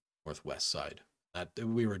the northwest side. That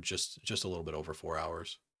we were just a little bit over 4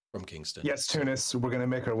 hours from Kingston. Yes, Tunis, we're gonna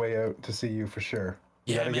make our way out to see you for sure.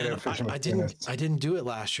 You Yeah, gotta get man. out fishing with I didn't. Guinness. I didn't do it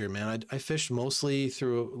last year, man. I fished mostly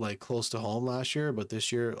through like close to home last year, but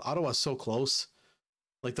this year Ottawa's so close.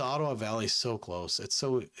 Like the Ottawa Valley is so close. It's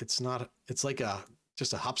not. It's like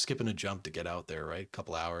just a hop, skip, and a jump to get out there, right?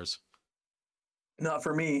 Couple hours. Not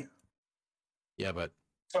for me. Yeah, but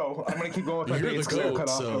So I'm gonna keep going with my You're the baits because they're goat, cut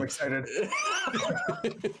off. so- I'm excited.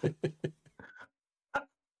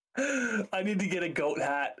 I need to get a goat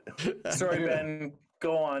hat. Sorry, Ben.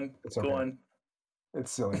 Go on. It's Go okay. on.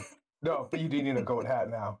 It's silly. No, but you do need a goat hat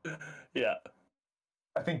now. Yeah.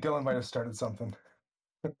 I think Dylan might have started something.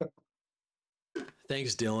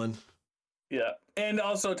 thanks, Dylan. Yeah. And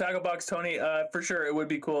also Tackle Box Tony, for sure it would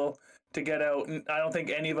be cool to get out. And I don't think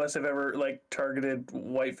any of us have ever like targeted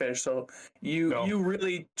whitefish. So No. you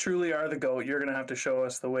really truly are the goat. You're gonna have to show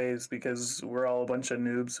us the ways because we're all a bunch of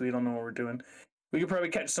noobs. We don't know what we're doing. We could probably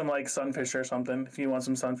catch some like sunfish or something. If you want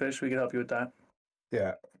some sunfish, we could help you with that.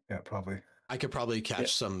 Yeah, probably. I could probably catch Yeah.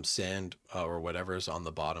 some sand or whatever's on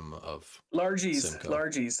the bottom of. Largies. Simcoe.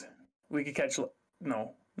 Largies. We could catch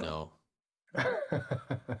no. No,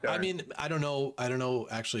 I mean, I don't know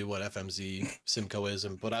actually what FMZ Simcoe is,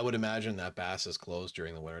 but I would imagine that bass is closed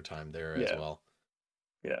during the wintertime there as Yeah. well.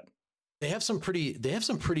 Yeah. They have some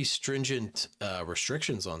pretty stringent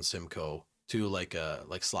restrictions on Simcoe too, like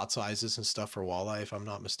slot sizes and stuff for walleye, if I'm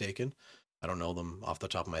not mistaken. I don't know them off the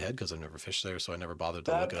top of my head because I've never fished there, so I never bothered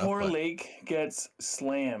to That look it poor up. But lake gets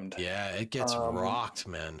slammed. yeah, it gets rocked,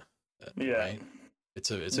 man. Yeah. Right? It's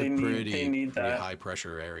a They pretty need that. high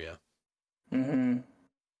pressure area. Mm-hmm.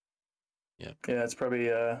 Yeah. Yeah, it's probably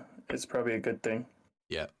a good thing.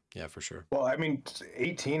 Yeah, for sure. Well, I mean,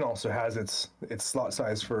 18 also has its slot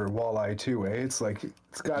size for walleye too, eh? It's like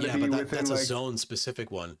it's got to Yeah, be but within that's a like zone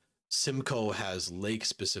specific one. Simcoe has lake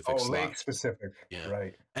specific slots. lake specific. Yeah.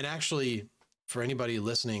 Right. And actually, for anybody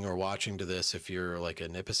listening or watching to this, if you're like a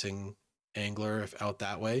Nipissing angler out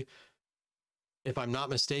that way, if I'm not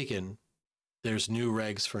mistaken, there's new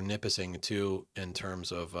regs for Nipissing too in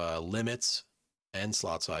terms of limits and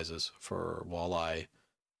slot sizes for walleye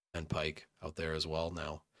and pike out there as well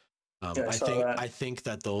now. Yeah, I saw that. I think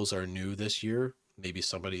that those are new this year. Maybe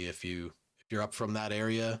somebody, if you're up from that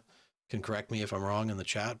area, can correct me if I'm wrong in the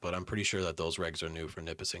chat, but I'm pretty sure that those regs are new for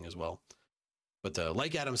Nipissing as well. But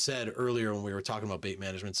like Adam said earlier when we were talking about bait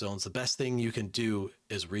management zones, the best thing you can do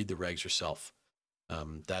is read the regs yourself.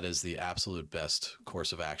 That is the absolute best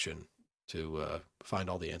course of action to find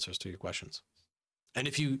all the answers to your questions. And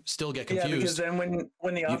if you still get confused, Yeah, because then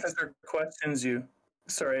when the officer questions you,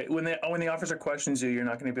 when the officer questions you, you're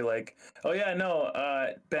not going to be like, oh yeah, no,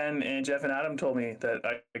 Ben and Jeff and Adam told me that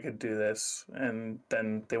I could do this, and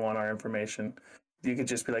then they want our information. You could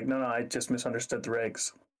just be like, no, I just misunderstood the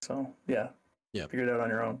regs. So yeah, figure it out on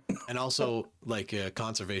your own. and also like a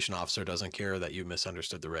conservation officer doesn't care that you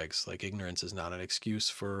misunderstood the regs. Like ignorance is not an excuse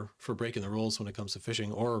for breaking the rules when it comes to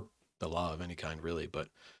fishing or the law of any kind, really. But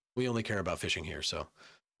we only care about fishing here, so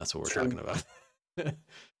that's what we're True. talking about.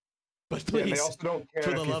 But Yeah, please, they also don't care for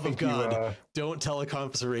if the you love of think you, God, don't tell a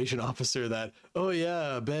conservation officer that, oh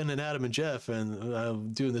yeah, Ben and Adam and Jeff and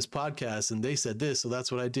I'm doing this podcast and they said this, so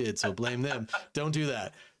that's what I did. So blame them. Don't do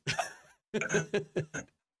that.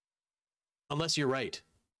 Unless you're right,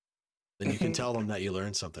 then you can tell them that you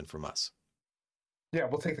learned something from us. yeah,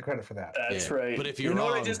 we'll take the credit for that. That's Yeah. right. But if you're you know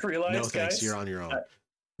wrong, what I just realized, no thanks, guys? you're on your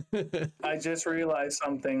own. I just realized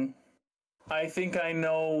something. I think I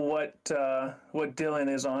know what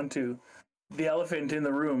Dylan is onto. The elephant in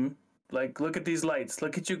the room. Like, look at these lights.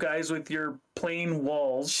 Look at you guys with your plain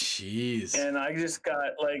walls. Jeez. And I just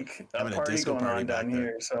got like a Having a party disco going party on back down there.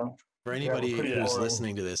 here. So For anybody pretty who's boring.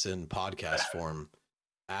 listening to this in podcast form,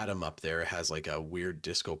 Adam up there has like a weird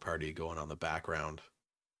disco party going on in the background.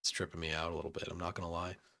 It's tripping me out a little bit. I'm not going to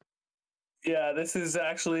lie. yeah,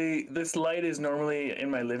 this light is normally in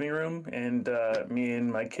my living room, and me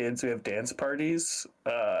and my kids, we have dance parties.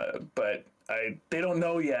 But they don't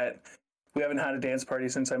know yet. We haven't had a dance party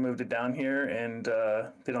since I moved it down here, and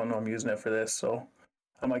they don't know I'm using it for this, so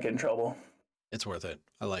I might get in trouble. It's worth it.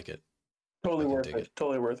 I like it. Totally I can worth dig it. it.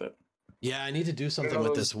 Totally worth it. Yeah, I need to do something know, with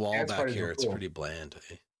those this wall dance back parties here. are It's cool. pretty bland.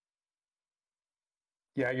 Eh?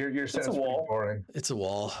 Yeah, your set's a pretty wall. boring. It's a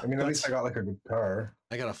wall. I mean, at least I got like a guitar.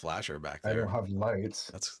 I got a flasher back I there. don't have lights.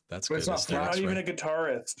 That's But good. it's not You're aesthetics, not even right? a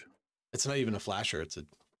guitarist. It's not even a flasher. It's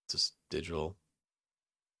just digital,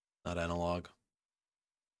 not analog.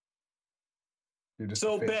 You're just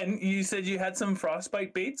So a fake. Ben, you said you had some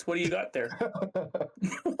frostbite baits. What do you got there?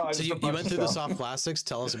 So you went through the soft plastics.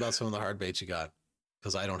 Tell us about some of the hard baits you got,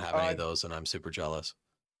 because I don't have any of those, and I'm super jealous.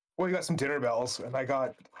 Well, you got some dinner bells, and I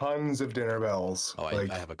got tons of dinner bells. Oh,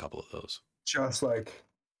 like I have a couple of those. just like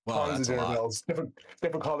Wow, tons that's of a dinner lot. bells,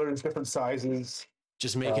 different colors, different sizes.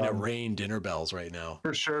 Just making it rain dinner bells right now.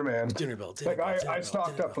 For sure, man. Dinner bell. Like I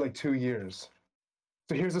stocked up for like 2 years.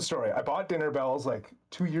 So here's the story. I bought dinner bells like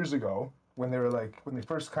 2 years ago when they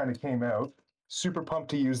first kind of came out. Super pumped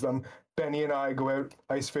to use them. Benny and I go out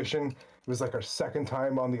ice fishing. It was like our second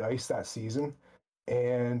time on the ice that season,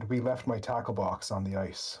 and we left my tackle box on the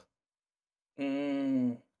ice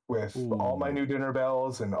with all my new dinner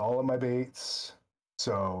bells and all of my baits.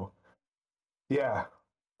 So yeah,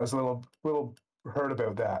 I was a little hurt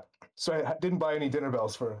about that. So I didn't buy any dinner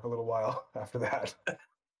bells for a little while after that.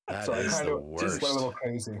 So I kind of just went a little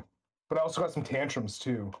crazy. But I also got some tantrums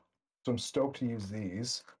too. So I'm stoked to use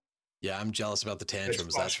these. Yeah, I'm jealous about the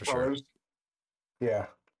tantrums, that's for sure. Yeah.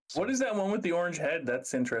 What is that one with the orange head?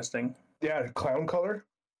 That's interesting. Yeah, clown color.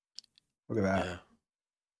 Look at that. Yeah.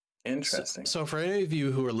 Interesting. So for any of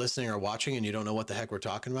you who are listening or watching and you don't know what the heck we're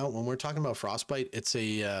talking about, when we're talking about Frostbite, it's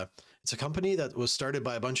a company that was started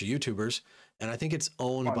by a bunch of YouTubers, and I think it's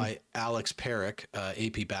owned by Alex Perrick,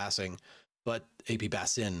 AP Bassing, but AP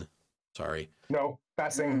Bassin, sorry. No,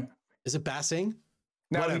 Bassing. Is it Bassing?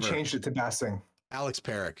 Now he changed it to Bassing. Alex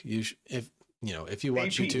Perrick. If you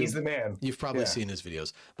watch AP, YouTube, he's the man. You've probably seen his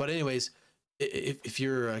videos. But anyways, if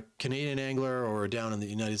you're a Canadian angler or down in the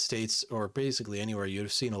United States or basically anywhere,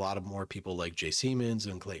 you've seen a lot of more people like Jay Siemens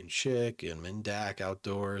and Clayton Schick and Mindak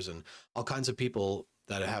Outdoors and all kinds of people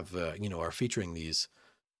that have are featuring these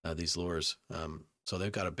lures. So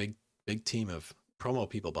they've got a big team of promo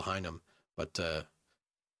people behind them, but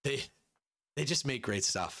they just make great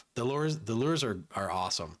stuff. The lures are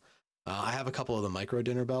awesome. I have a couple of the micro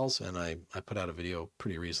dinner bells, and I put out a video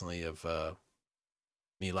pretty recently of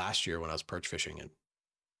me last year when I was perch fishing, and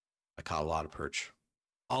I caught a lot of perch.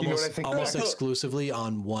 Almost exclusively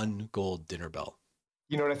on one gold dinner bell.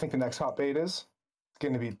 You know what I think the next hot bait is? It's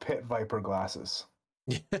going to be Pit Viper glasses.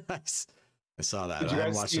 Yeah, I saw that. I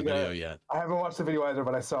haven't watched the video yet. I haven't watched the video either,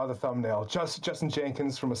 but I saw the thumbnail. Justin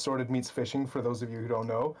Jenkins from Assorted Meats Fishing, for those of you who don't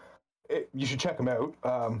know. You should check him out.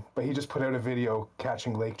 But he just put out a video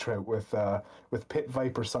catching lake trout with Pit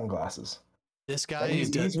Viper sunglasses. This guy,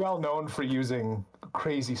 he's well known for using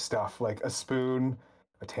crazy stuff like a spoon,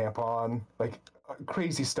 a tampon, like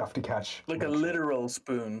crazy stuff to catch. Like a literal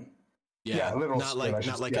spoon. Yeah, literal not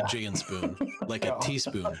spoon, like a jig and spoon, like a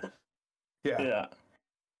teaspoon. Yeah,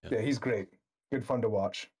 he's great. Good fun to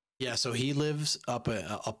watch. Yeah, so he lives up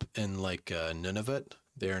in like Nunavut,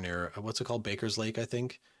 there near what's it called, Baker's Lake, I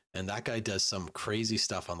think. And that guy does some crazy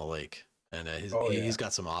stuff on the lake. And he's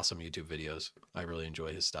got some awesome YouTube videos. I really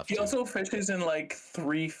enjoy his stuff. He also fishes in like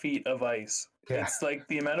 3 feet of ice. Yeah. It's like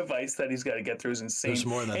the amount of ice that he's got to get through is insane. There's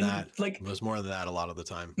more than that. Like there's more than that a lot of the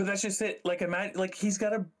time. But that's just it. Like imagine, like he's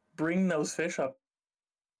got to bring those fish up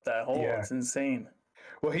that hole. Yeah. It's insane.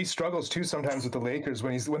 Well, he struggles too sometimes with the Lakers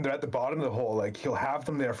when they're at the bottom of the hole. Like he'll have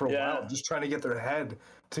them there for a while, just trying to get their head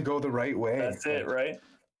to go the right way. That's it, right?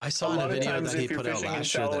 I saw in a video that he put out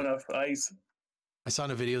last year. I saw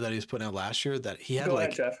in a video that he was putting out last year that he had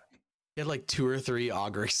Jeff. He had like 2 or 3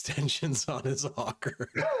 auger extensions on his auger.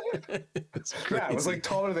 It was like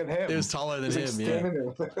taller than him. It was taller than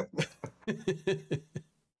him,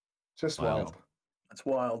 Just wild. That's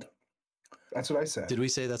wild. That's what I said. Did we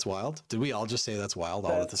say that's wild? Did we all just say that's wild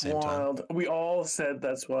all at the same time? We all said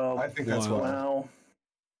that's wild. I think that's wild. Wow.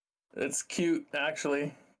 It's cute,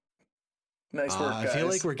 actually. Nice work, guys. I feel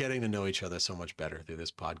like we're getting to know each other so much better through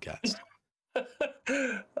this podcast.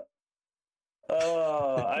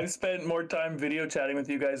 I've spent more time video chatting with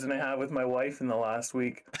you guys than I have with my wife in the last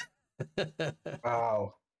week.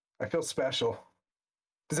 Wow. I feel special.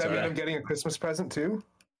 Does that mean I'm getting a Christmas present too?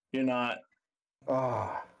 You're not.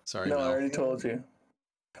 Sorry. No, Mel. I already told you.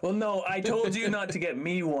 Well, no, I told you not to get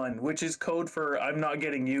me one, which is code for I'm not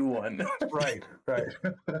getting you one. Right.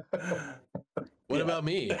 What about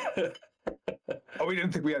me? Oh, we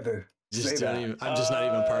didn't think we had to say that. I'm just not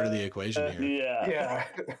even part of the equation here. Yeah.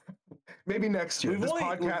 Maybe next year. We've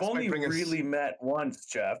only really met once,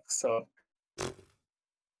 Jeff. So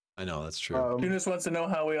I know that's true. Tunis wants to know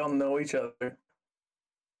how we all know each other.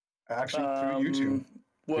 Actually, through YouTube.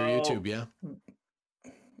 Through YouTube,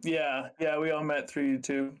 yeah. Yeah, we all met through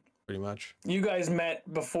YouTube. Pretty much. You guys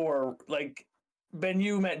met before, like Ben.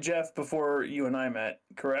 You met Jeff before you and I met,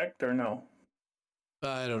 correct or no?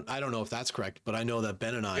 I don't know if that's correct, but I know that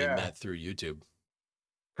Ben and I met through YouTube.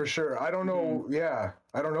 For sure. I don't know. Yeah.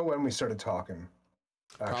 I don't know when we started talking.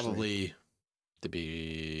 Actually. Probably the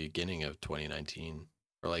beginning of 2019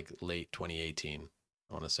 or like late 2018,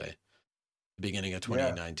 I want to say. The beginning of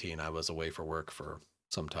 2019, I was away for work for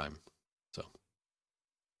some time. So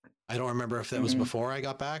I don't remember if that was before I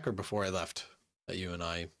got back or before I left that you and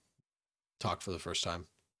I talked for the first time.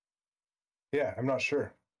 Yeah, I'm not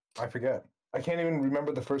sure. I forget. I can't even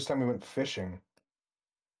remember the first time we went fishing.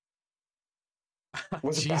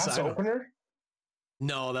 Was it Jeez, bass I don't. opener?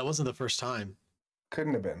 No, that wasn't the first time.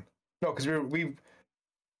 Couldn't have been. No, because we.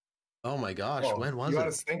 Oh my gosh, Oh, when was you got it?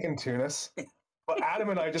 us thinking, Tunis. Well, Adam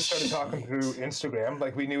and I just started talking through Instagram.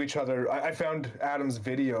 Like we knew each other. I found Adam's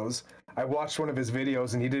videos. I watched one of his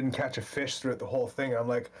videos, and he didn't catch a fish throughout the whole thing. I'm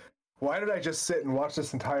like, why did I just sit and watch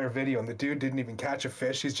this entire video? And the dude didn't even catch a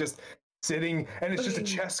fish. He's just sitting, and it's just a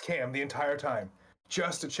chest cam the entire time.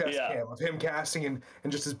 Just a chest cam of him casting and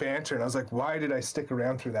just his banter. And I was like, why did I stick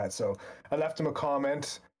around through that? So I left him a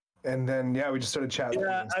comment, and then we just started chatting.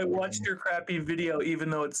 Yeah, I watched your crappy video, even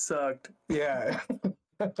though it sucked. Yeah.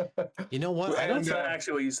 You know what? I That's not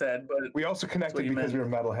actually what you said, but we also connected because we were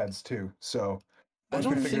metalheads too. So once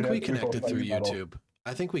don't figured think out we that both connected like through metal- YouTube.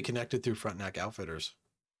 I think we connected through Frontenac Outfitters,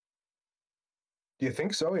 Do you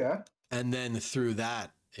think so? Yeah. and then through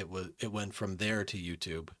that, it went from there to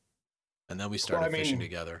YouTube, and then we started fishing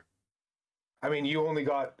together. I mean, you only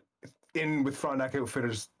got in with Frontenac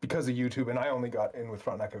Outfitters because of YouTube, and I only got in with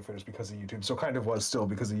Frontenac Outfitters because of YouTube. So kind of was still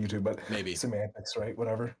because of YouTube, but Maybe semantics, right?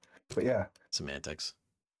 Whatever. But yeah. semantics.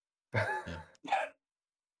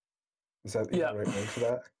 Is that the right word for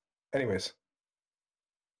that? Anyways.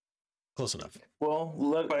 Close enough. Well,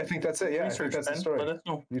 but I think that's it. Yeah, I think that's the story. Let us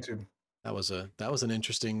know. YouTube. That was an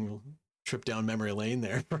interesting trip down memory lane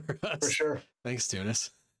there for us. For sure. Thanks,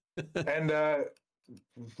 Tunis. And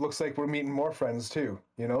looks like we're meeting more friends too,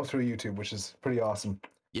 through YouTube, which is pretty awesome.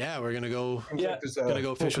 Yeah, we're gonna go. Yeah, gonna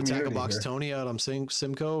go fish with Tackle Box Tony out on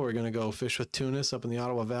Simcoe. We're gonna go fish with Tunis up in the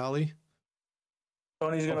Ottawa Valley.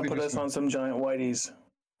 Tony's gonna put us on some giant whiteys.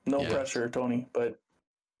 No pressure, Tony, but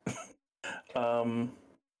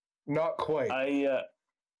not quite.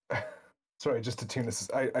 Sorry, just to Tunis.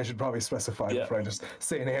 I should probably specify before I just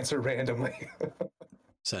say an answer randomly.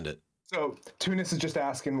 Send it. So Tunis is just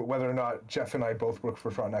asking whether or not Jeff and I both work for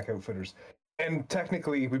Frontenac Outfitters. And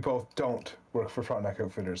technically, we both don't work for Frontenac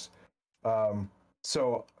Outfitters.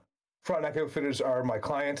 So Frontenac Outfitters are my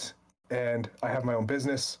client, and I have my own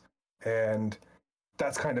business, and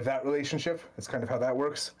that's kind of that relationship. That's kind of how that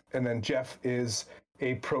works. And then Jeff is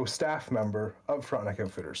a pro staff member of Frontenac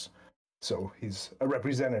Outfitters. So he's a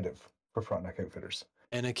representative for Frontenac Outfitters.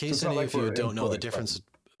 And in case any of you don't know the difference,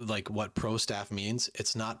 like what pro staff means,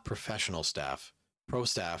 it's not professional staff. Pro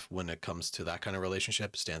staff, when it comes to that kind of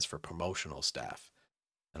relationship, stands for promotional staff.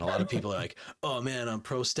 And a lot of people are like, "Oh man, I'm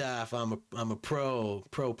pro staff. I'm a pro."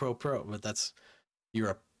 But you're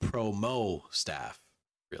a promo staff,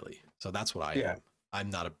 really. So that's what I am. I'm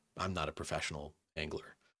not a professional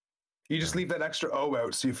angler. You just leave that extra O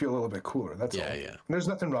out so you feel a little bit cooler. That's all. Yeah. There's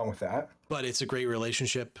nothing wrong with that. But it's a great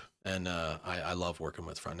relationship, and I love working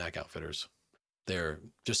with Frontenac Outfitters. They're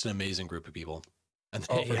just an amazing group of people, and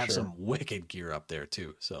they have some wicked gear up there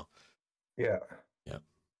too. So yeah,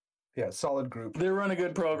 solid group. They run a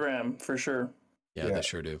good program for sure. Yeah, they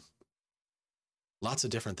sure do. Lots of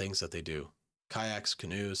different things that they do: kayaks,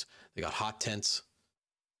 canoes. They got hot tents.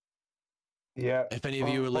 Yeah. If any of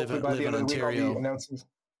you live in Ontario,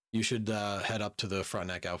 you should head up to the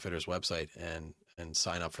Frontenac Outfitters website and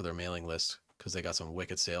sign up for their mailing list, because they got some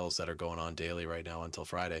wicked sales that are going on daily right now until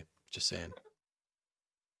Friday. Just saying.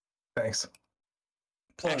 Thanks.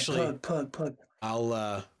 Actually, plug.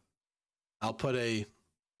 I'll put a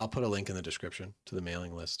link in the description to the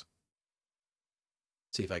mailing list.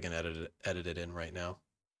 See if I can edit it in right now.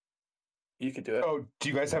 You could do it. Oh, do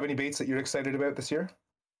you guys have any baits that you're excited about this year?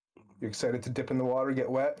 You excited to dip in the water, get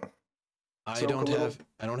wet? I don't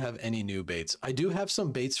have any new baits. I do have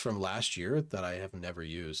some baits from last year that I have never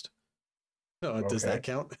used. Oh, does that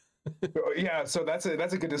count? Yeah, so that's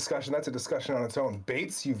a good discussion. That's a discussion on its own.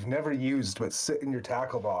 Baits you've never used but sit in your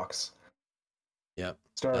tackle box. Yep.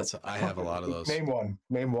 I have a lot of those.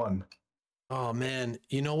 Name one. Oh man,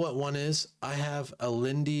 you know what one is? I have a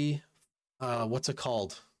Lindy, what's it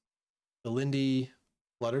called? The Lindy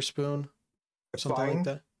Flutter Spoon or something like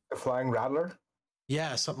that. The Flying Rattler?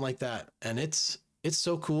 Yeah, something like that. And it's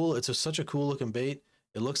so cool. It's such a cool looking bait.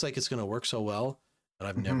 It looks like it's going to work so well, but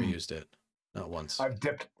I've never used it. Not once. I've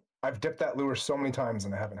dipped that lure so many times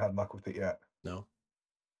and I haven't had luck with it yet. No.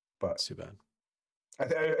 But it's too bad.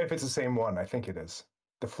 If it's the same one, I think it is.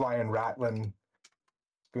 The Flying Rattling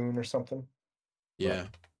Spoon or something. Yeah.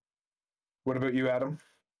 What about you, Adam?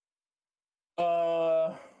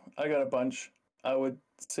 I got a bunch. I would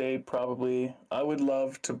say probably I would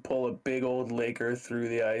love to pull a big old Laker through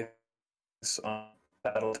the ice on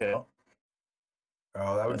paddle tail.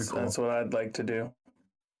 Oh, that would be cool. That's what I'd like to do.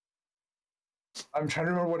 I'm trying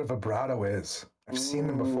to remember what a vibrato is. I've seen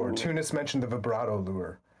them before. Tunis mentioned the vibrato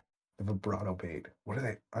lure. The vibrato bait. What are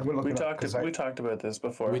they? I'm gonna look We it up talked. 'cause We talked about this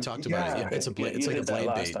before. We talked about it. Yeah. Yeah, it's a blade. It's You like a did that blade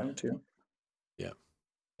last bait. time too.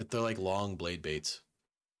 They're like long blade baits.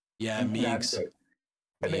 Yeah, Mhm. That's Meigs. it.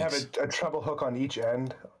 And they have Meigs. a treble hook on each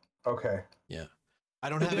end. Okay. Yeah, I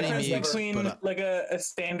don't The have any difference Meigs, between but like a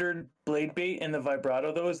standard blade bait and the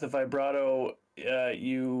vibrato, though, is the vibrato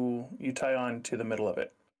you tie on to the middle of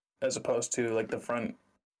it, as opposed to like the front,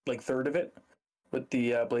 like third of it. With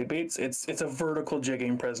the blade baits, it's a vertical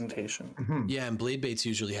jigging presentation. Mhm. yeah, and blade baits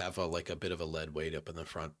usually have like a bit of a lead weight up in the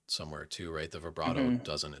front somewhere too, right? The vibrato Mhm.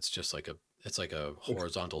 doesn't. It's just like a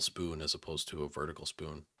horizontal spoon as opposed to a vertical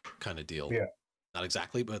spoon kind of deal. Yeah. Not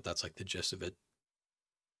exactly, but that's like the gist of it.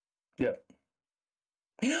 Yeah.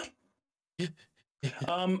 Yeah.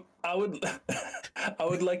 I would I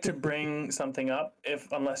would like to bring something up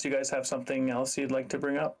unless you guys have something else you'd like to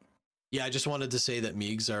bring up. Yeah, I just wanted to say that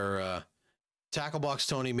Meigs are tackle box,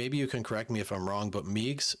 Tony. Maybe you can correct me if I'm wrong, but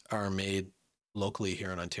Meigs are made locally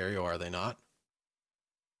here in Ontario, are they not?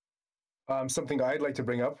 Something I'd like to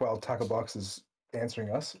bring up while Tackle Box is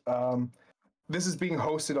answering us. This is being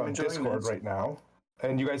hosted on enjoying Discord this. right now.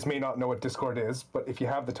 And you guys may not know what Discord is, but if you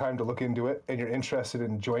have the time to look into it and you're interested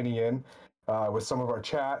in joining in with some of our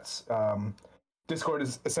chats, Discord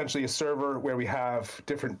is essentially a server where we have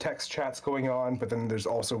different text chats going on, but then there's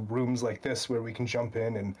also rooms like this where we can jump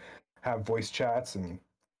in and have voice chats and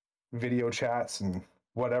video chats and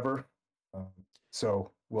whatever. So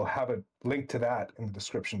we'll have a link to that in the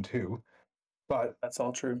description too. But That's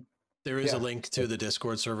all true. There is a Yeah. link to the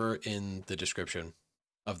Discord server in the description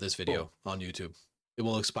of this video on YouTube. It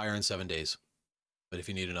will expire in 7 days, but if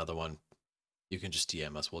you need another one, you can just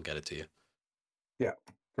DM us. We'll get it to you.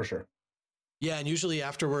 for sure. Yeah, and usually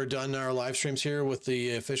after we're done our live streams here with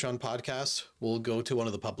the Fish On podcast, we'll go to one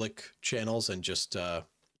of the public channels and just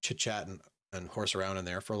chit chat and horse around in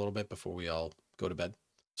there for a little bit before we all go to bed.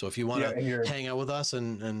 So if you want Yeah, and to you're- hang out with us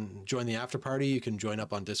and join the after party, you can join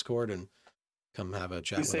up on Discord and come have a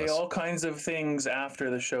chat We with say us. all kinds of things after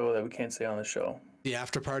the show that we can't say on the show. The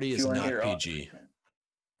after party If is you wanna not hear all- PG.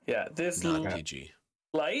 Yeah, this Not Yeah. PG.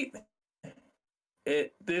 light.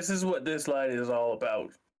 This is what this light is all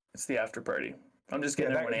about. It's the after party. I'm just Yeah,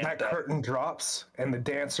 getting everyone that amped up. curtain drops and the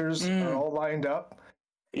dancers Mm. are all lined up.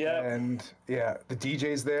 Yeah, And yeah, the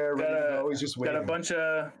DJ's there, ready to go. He's just got waiting. a bunch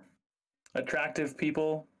of attractive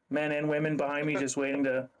people, men and women behind me, just waiting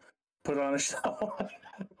to put on a show.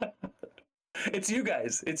 It's you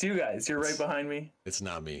guys. It's you guys. You're right behind me. It's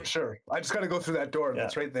not me. Sure. I just got to go through that door. Yeah.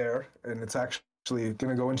 That's right there. And it's actually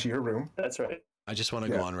going to go into your room. That's right. I just want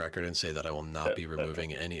to Yeah. go on record and say that I will not be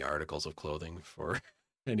removing any articles of clothing for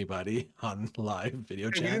anybody on live video Hey,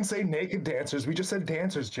 we chat. didn't say naked dancers. We just said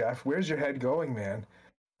dancers, Jeff. Where's your head going, man?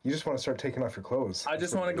 You just want to start taking off your clothes. I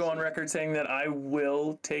just want to go on record saying that I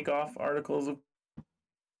will take off articles of.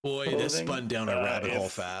 Boy, this clothing, spun down a rabbit hole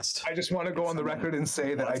if- fast. I just want to go on the someone record and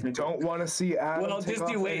say that I wants me to. don't want to see Adam Well, take just off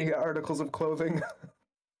you wait. any articles of clothing.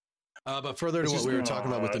 But further to It's what just- we were talking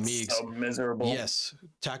about with the It's Meigs. so miserable. Yes,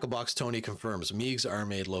 Tackle Box Tony confirms Meigs are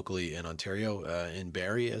made locally in Ontario, in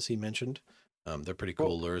Barrie, as he mentioned. They're pretty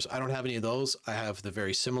cool lures. I don't have any of those. I have the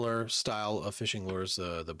very similar style of fishing lures,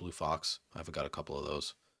 the Blue Fox. I've got a couple of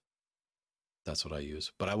those. That's what I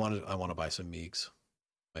use. But I want to buy some Meigs.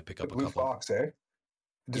 I pick The up a Blue couple. Fox, eh?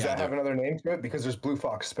 Does Yeah, that have they're- another name to it? Because there's Blue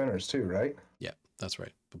Fox spinners too, right? Yeah, that's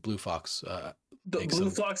right. The Blue Fox. The Make Blue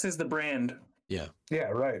some- Fox is the brand. Yeah. Yeah,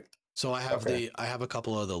 right. So I have Okay. I have a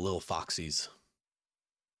couple of the little foxies.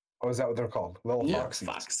 Oh, is that what they're called? Little Yeah. Foxies.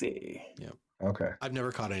 Foxy. Okay. I've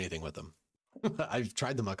never caught anything with them. I've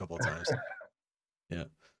tried them a couple of times. Yeah.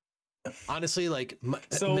 Honestly, like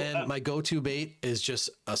So, my go-to bait is just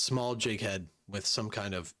a small jig head with some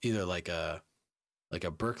kind of either like a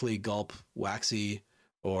Berkeley Gulp waxy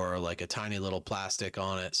or like a tiny little plastic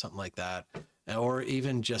on it, something like that, or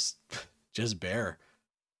even just bare.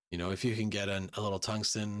 You know, if you can get a little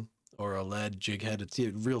tungsten or a lead jig head, it's a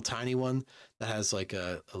real tiny one that has like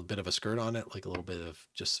a bit of a skirt on it, like a little bit of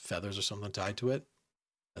just feathers or something tied to it.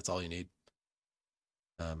 That's all you need.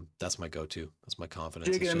 That's my go-to. That's my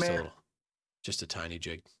confidence. Jig It's and just man. just a tiny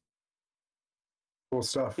jig. Cool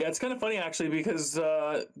stuff. Yeah, it's kind of funny actually because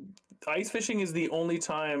ice fishing is the only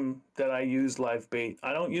time that I use live bait.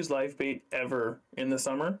 I don't use live bait ever in the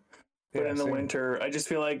summer, but Yeah, in the same. winter, I just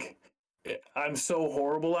feel like I'm so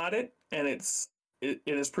horrible at it, and it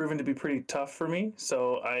has proven to be pretty tough for me.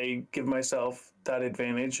 So I give myself that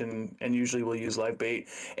advantage, and usually will use live bait.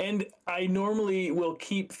 And I normally will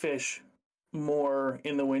keep fish more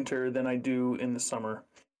in the winter than I do in the summer.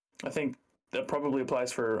 I think that probably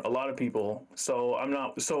applies for a lot of people. So I'm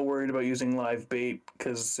not so worried about using live bait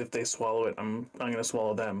because if they swallow it, I'm going to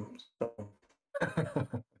swallow them. So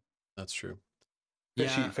That's true.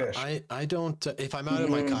 Fish Yeah, eat fish. I don't. If I'm out in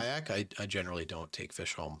my kayak, I generally don't take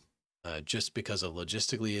fish home, just because of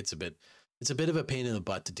logistically, it's a bit of a pain in the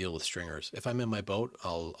butt to deal with stringers. If I'm in my boat,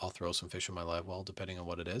 I'll throw some fish in my live well, depending on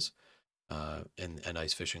what it is. And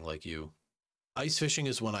ice fishing, like you, ice fishing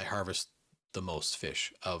is when I harvest the most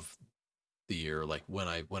fish of the year. Like when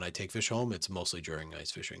I take fish home, it's mostly during ice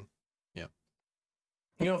fishing. Yeah.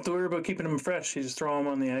 You don't have to worry about keeping them fresh. You just throw them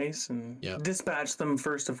on the ice and dispatch them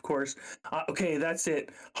first, of course. Okay, that's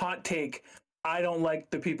it. Hot take. I don't like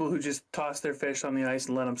the people who just toss their fish on the ice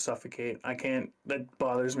and let them suffocate. I can't. That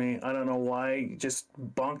bothers me. I don't know why. Just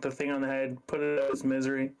bonk the thing on the head, put it out as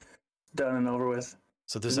misery. Done and over with.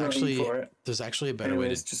 So there's actually a better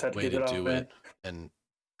way to do it. And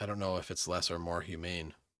I don't know if it's less or more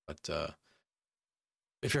humane, but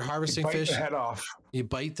if you're harvesting fish, the head off. You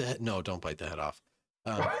bite the head. No, don't bite the head off.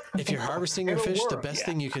 If you're harvesting your fish, the best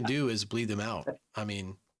thing you can do is bleed them out. I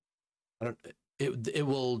mean, it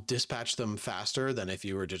will dispatch them faster than if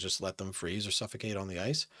you were to just let them freeze or suffocate on the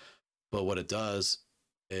ice. But what it does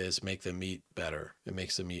is make the meat better. It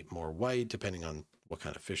makes the meat more white, depending on what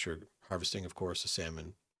kind of fish you're harvesting. Of course, a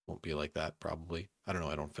salmon won't be like that, probably. I don't know.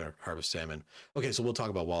 I don't harvest salmon. Okay, so we'll talk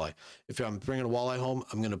about walleye. If I'm bringing a walleye home,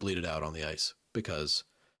 I'm going to bleed it out on the ice because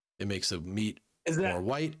it makes the meat more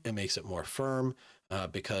white. It makes it more firm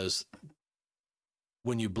because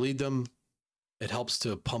when you bleed them, it helps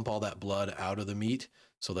to pump all that blood out of the meat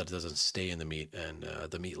so that it doesn't stay in the meat and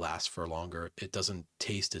the meat lasts for longer. It doesn't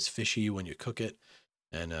taste as fishy when you cook it.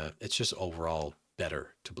 And it's just overall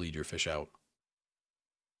better to bleed your fish out.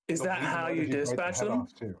 Is that how you dispatch them?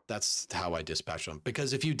 That's how I dispatch them.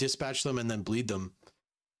 Because if you dispatch them and then bleed them,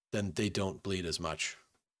 then they don't bleed as much.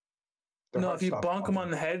 No, if you bonk them on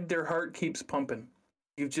the head, their heart keeps pumping.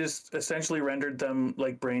 You've just essentially rendered them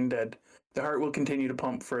like brain dead. The heart will continue to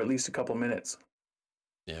pump for at least a couple minutes.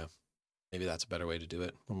 Yeah, maybe that's a better way to do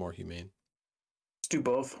it. Or more humane. Let's do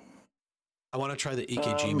both. I want to try the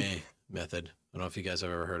Ikejime method. I don't know if you guys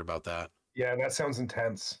have ever heard about that. Yeah, that sounds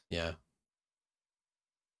intense. Yeah.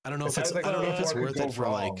 I don't know if it's worth it for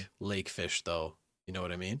like lake fish though. You know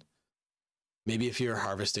what I mean? Maybe if you're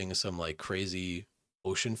harvesting some like crazy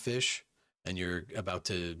ocean fish and you're about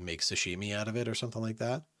to make sashimi out of it or something like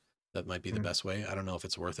that, that might be the best way. I don't know if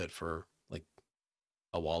it's worth it for like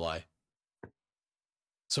a walleye.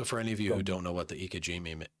 So for any of you who don't know what the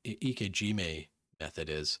Ikejime method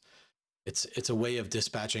is, it's a way of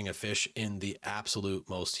dispatching a fish in the absolute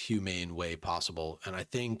most humane way possible. And I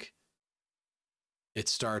think it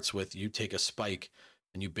starts with you take a spike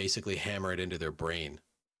and you basically hammer it into their brain.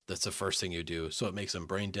 That's the first thing you do. So it makes them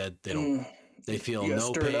brain dead. They feel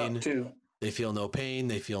no pain. They feel no pain.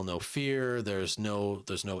 They feel no fear. There's no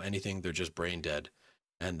anything. They're just brain dead.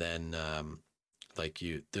 And then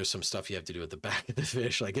there's some stuff you have to do at the back of the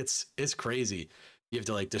fish. Like it's crazy. You have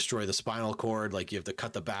to like destroy the spinal cord. Like you have to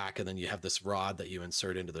cut the back and then you have this rod that you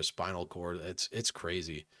insert into their spinal cord. It's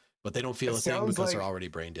crazy. But they don't feel a thing because they're already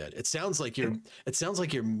brain dead. It sounds like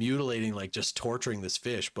you're mutilating, like just torturing this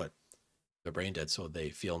fish, but they're brain dead, so they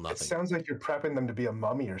feel nothing. It sounds like you're prepping them to be a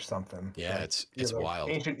mummy or something. Yeah, like, it's like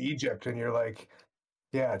wild. Ancient Egypt, and you're like,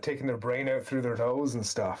 taking their brain out through their nose and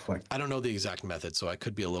stuff. Like I don't know the exact method, so I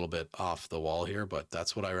could be a little bit off the wall here, but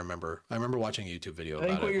that's what I remember. I remember watching a YouTube video about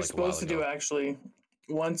it. I think what you're supposed to do actually,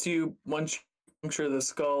 once you puncture the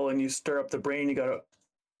skull and you stir up the brain, you gotta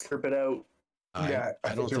slurp it out. I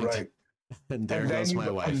don't think you're right. And there goes my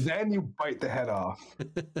wife. And then you bite the head off.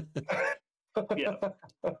 Yeah.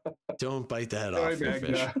 Don't bite the head off your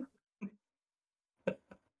fish.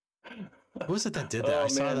 Who was it that did that? I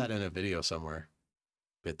saw that in a video somewhere.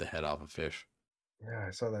 Bit the head off a fish. Yeah,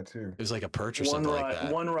 I saw that too. It was like a perch or something like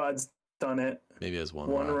that. One rod's done it. Maybe it was one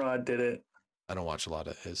rod did it. I don't watch a lot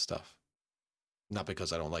of his stuff. Not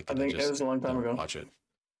because I don't like it. I think it was a long time ago. Watch it.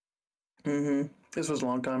 This was a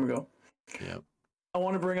long time ago. Yeah. I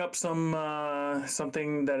want to bring up something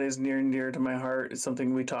that is near and dear to my heart. It's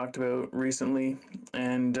something we talked about recently,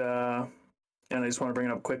 and I just want to bring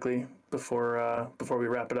it up quickly before we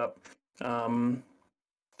wrap it up.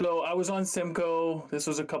 So I was on Simcoe. This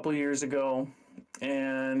was a couple years ago,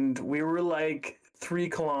 and we were like 3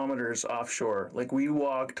 kilometers offshore. Like we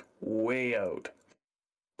walked way out.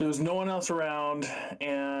 There was no one else around,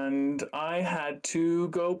 and I had to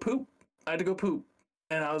go poop.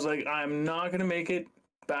 And I was like, I'm not going to make it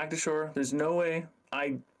back to shore. There's no way.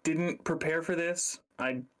 I didn't prepare for this.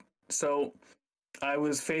 So I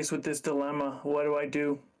was faced with this dilemma. What do I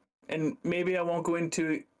do? And maybe I won't go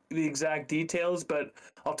into the exact details, but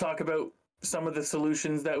I'll talk about some of the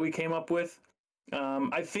solutions that we came up with.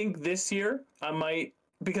 I think this year I might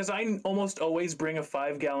because I almost always bring a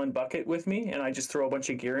 5-gallon bucket with me, and I just throw a bunch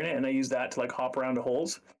of gear in it, and I use that to like hop around to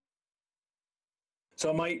holes. So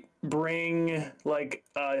I might bring like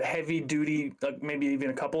a heavy duty, like maybe even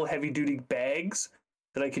a couple heavy duty bags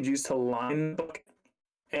that I could use to line the bucket.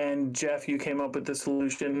 And Jeff, you came up with the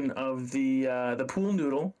solution of the pool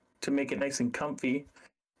noodle to make it nice and comfy.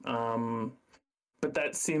 But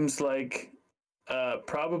that seems like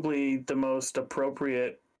probably the most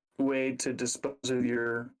appropriate way to dispose of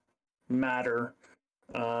your matter.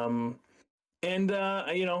 And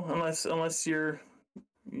you know, unless you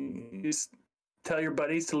just tell your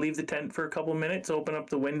buddies to leave the tent for a couple minutes, open up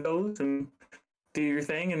the windows and do your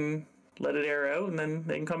thing and let it air out, and then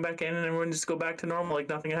they can come back in and everyone just go back to normal like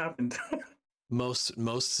nothing happened. Most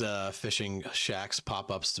fishing shacks,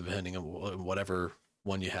 pop-ups, depending on whatever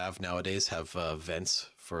one you have nowadays, have vents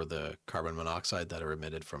for the carbon monoxide that are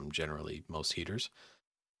emitted from generally most heaters.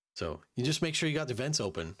 So you just make sure you got the vents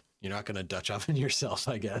open. You're not going to Dutch oven yourself,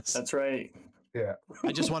 I guess. That's right. Yeah.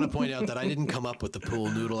 I just want to point out that I didn't come up with the pool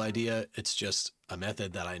noodle idea. It's just a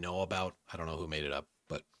method that I know about. I don't know who made it up,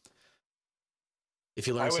 but if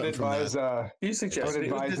you learn something from that, You suggest I would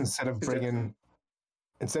advise instead of bringing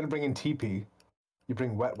TP, you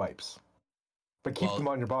bring wet wipes, but keep them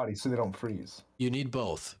on your body so they don't freeze. you need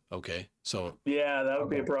both. Okay, so yeah, that would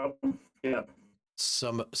be a problem. Yeah,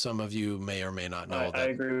 some of you may or may not know I that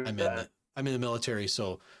agree with that. I'm in the military,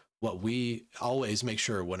 so what we always make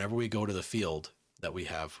sure whenever we go to the field that we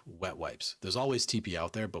have wet wipes. There's always TP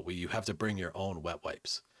out there, but you have to bring your own wet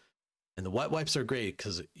wipes. And the wet wipes are great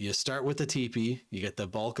because you start with the TP, you get the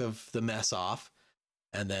bulk of the mess off,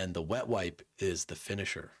 and then the wet wipe is the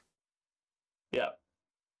finisher. Yeah,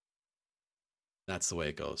 that's the way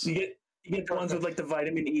it goes. You get the ones with like the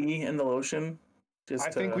vitamin E and the lotion.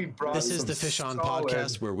 I think we brought. This is the Fish On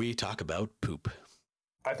podcast where we talk about poop.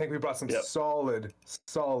 I think we brought some solid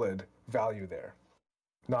value there,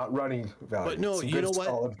 not runny value. But no, you know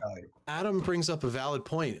what? Adam brings up a valid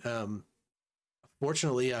point.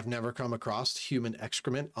 Fortunately, I've never come across human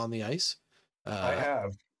excrement on the ice. I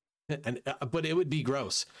have, but it would be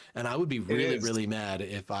gross, and I would be really mad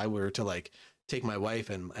if I were to like take my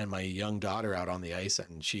wife and my young daughter out on the ice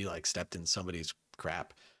and she like stepped in somebody's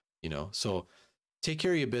crap, you know. So take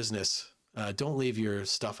care of your business. Don't leave your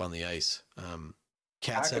stuff on the ice.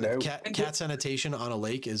 Cat sanitation on a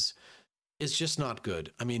lake is just not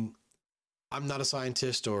good. I mean, I'm not a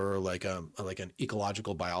scientist or like an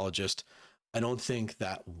ecological biologist. I don't think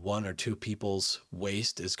that one or two people's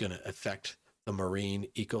waste is going to affect the marine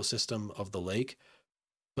ecosystem of the lake,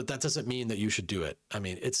 but that doesn't mean that you should do it. I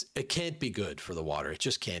mean, it can't be good for the water. It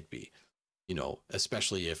just can't be, you know,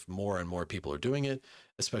 especially if more and more people are doing it,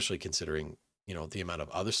 especially considering, you know, the amount of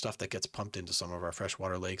other stuff that gets pumped into some of our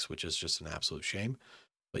freshwater lakes, which is just an absolute shame.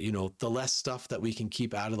 But, you know, the less stuff that we can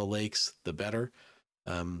keep out of the lakes, the better.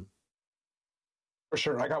 For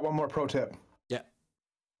sure. I got one more pro tip. Yeah.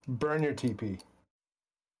 Burn your TP. You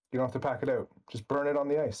don't have to pack it out. Just burn it on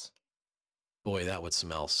the ice. Boy, that would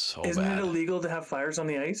smell so Isn't bad. Isn't it illegal to have fires on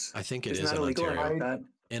the ice? I think it is in Ontario.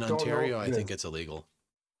 In Ontario, I think it's illegal.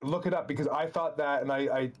 Look it up because I thought that, and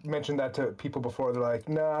I mentioned that to people before. They're like,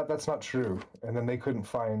 nah, that's not true. And then they couldn't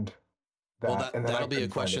find that. Well, and that'll be a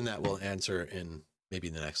question that we'll answer in maybe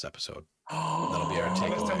the next episode. That'll be our Unless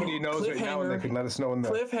takeaway. somebody knows right now, and they can let us know in the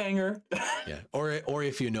cliffhanger. Yeah, or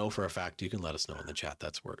if you know for a fact, you can let us know in the chat.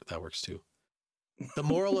 That works too. The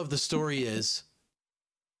moral of the story is,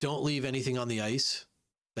 don't leave anything on the ice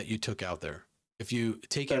that you took out there. If you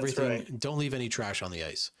take everything, don't leave any trash on the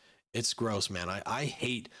ice. It's gross, man. I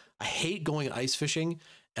hate going ice fishing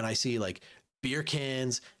and I see like beer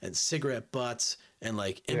cans and cigarette butts and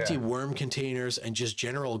like empty worm containers and just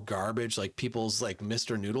general garbage, like people's like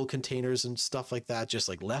Mr. Noodle containers and stuff like that, just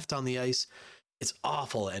like left on the ice. It's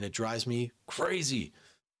awful and it drives me crazy.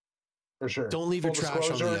 For sure. Don't leave your trash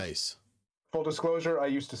on the ice. Full disclosure, I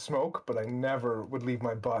used to smoke, but I never would leave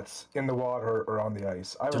my butts in the water or on the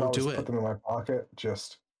ice. I would always put them in my pocket.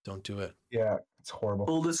 Just don't do it. Yeah, it's horrible.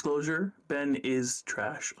 Full disclosure, Ben is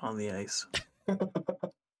trash on the ice.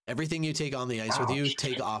 Everything you take on the ice with you,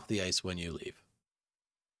 take off the ice when you leave.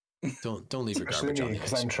 Don't leave your garbage on the ice.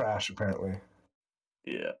 Because I'm trash, apparently.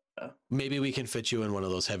 Yeah. Maybe we can fit you in one of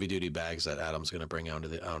those heavy duty bags that Adam's going to bring out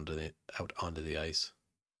onto the ice.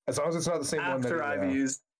 As long as it's not the same one that I've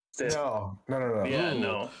used it. No. Yeah,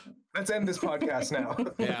 no. Let's end this podcast now.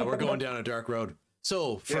 Yeah, we're going down a dark road.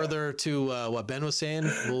 So further to what Ben was saying,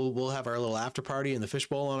 we'll have our little after party in the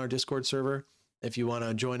fishbowl on our Discord server. If you want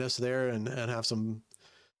to join us there and have some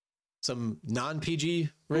non-PG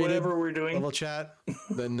rated whatever we're doing level chat,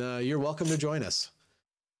 then you're welcome to join us,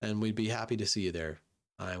 and we'd be happy to see you there.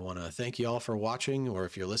 I want to thank you all for watching, or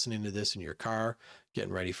if you're listening to this in your car,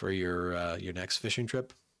 getting ready for your next fishing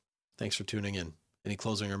trip. Thanks for tuning in. Any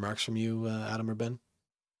closing remarks from you, Adam or Ben?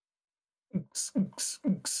 Thanks for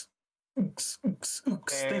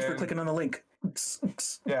clicking on the link.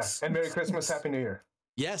 Yeah, and Merry Christmas, Happy New Year.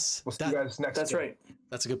 Yes, We'll see you guys next. That's right.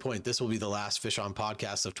 That's a good point. This will be the last Fish On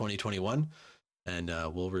podcast of 2021, and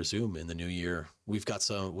we'll resume in the new year. We've got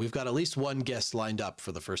at least one guest lined up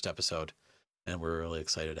for the first episode, and we're really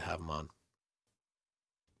excited to have him on.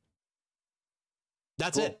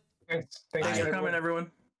 That's it. Thanks Thanks for coming,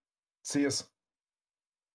 everyone. See you.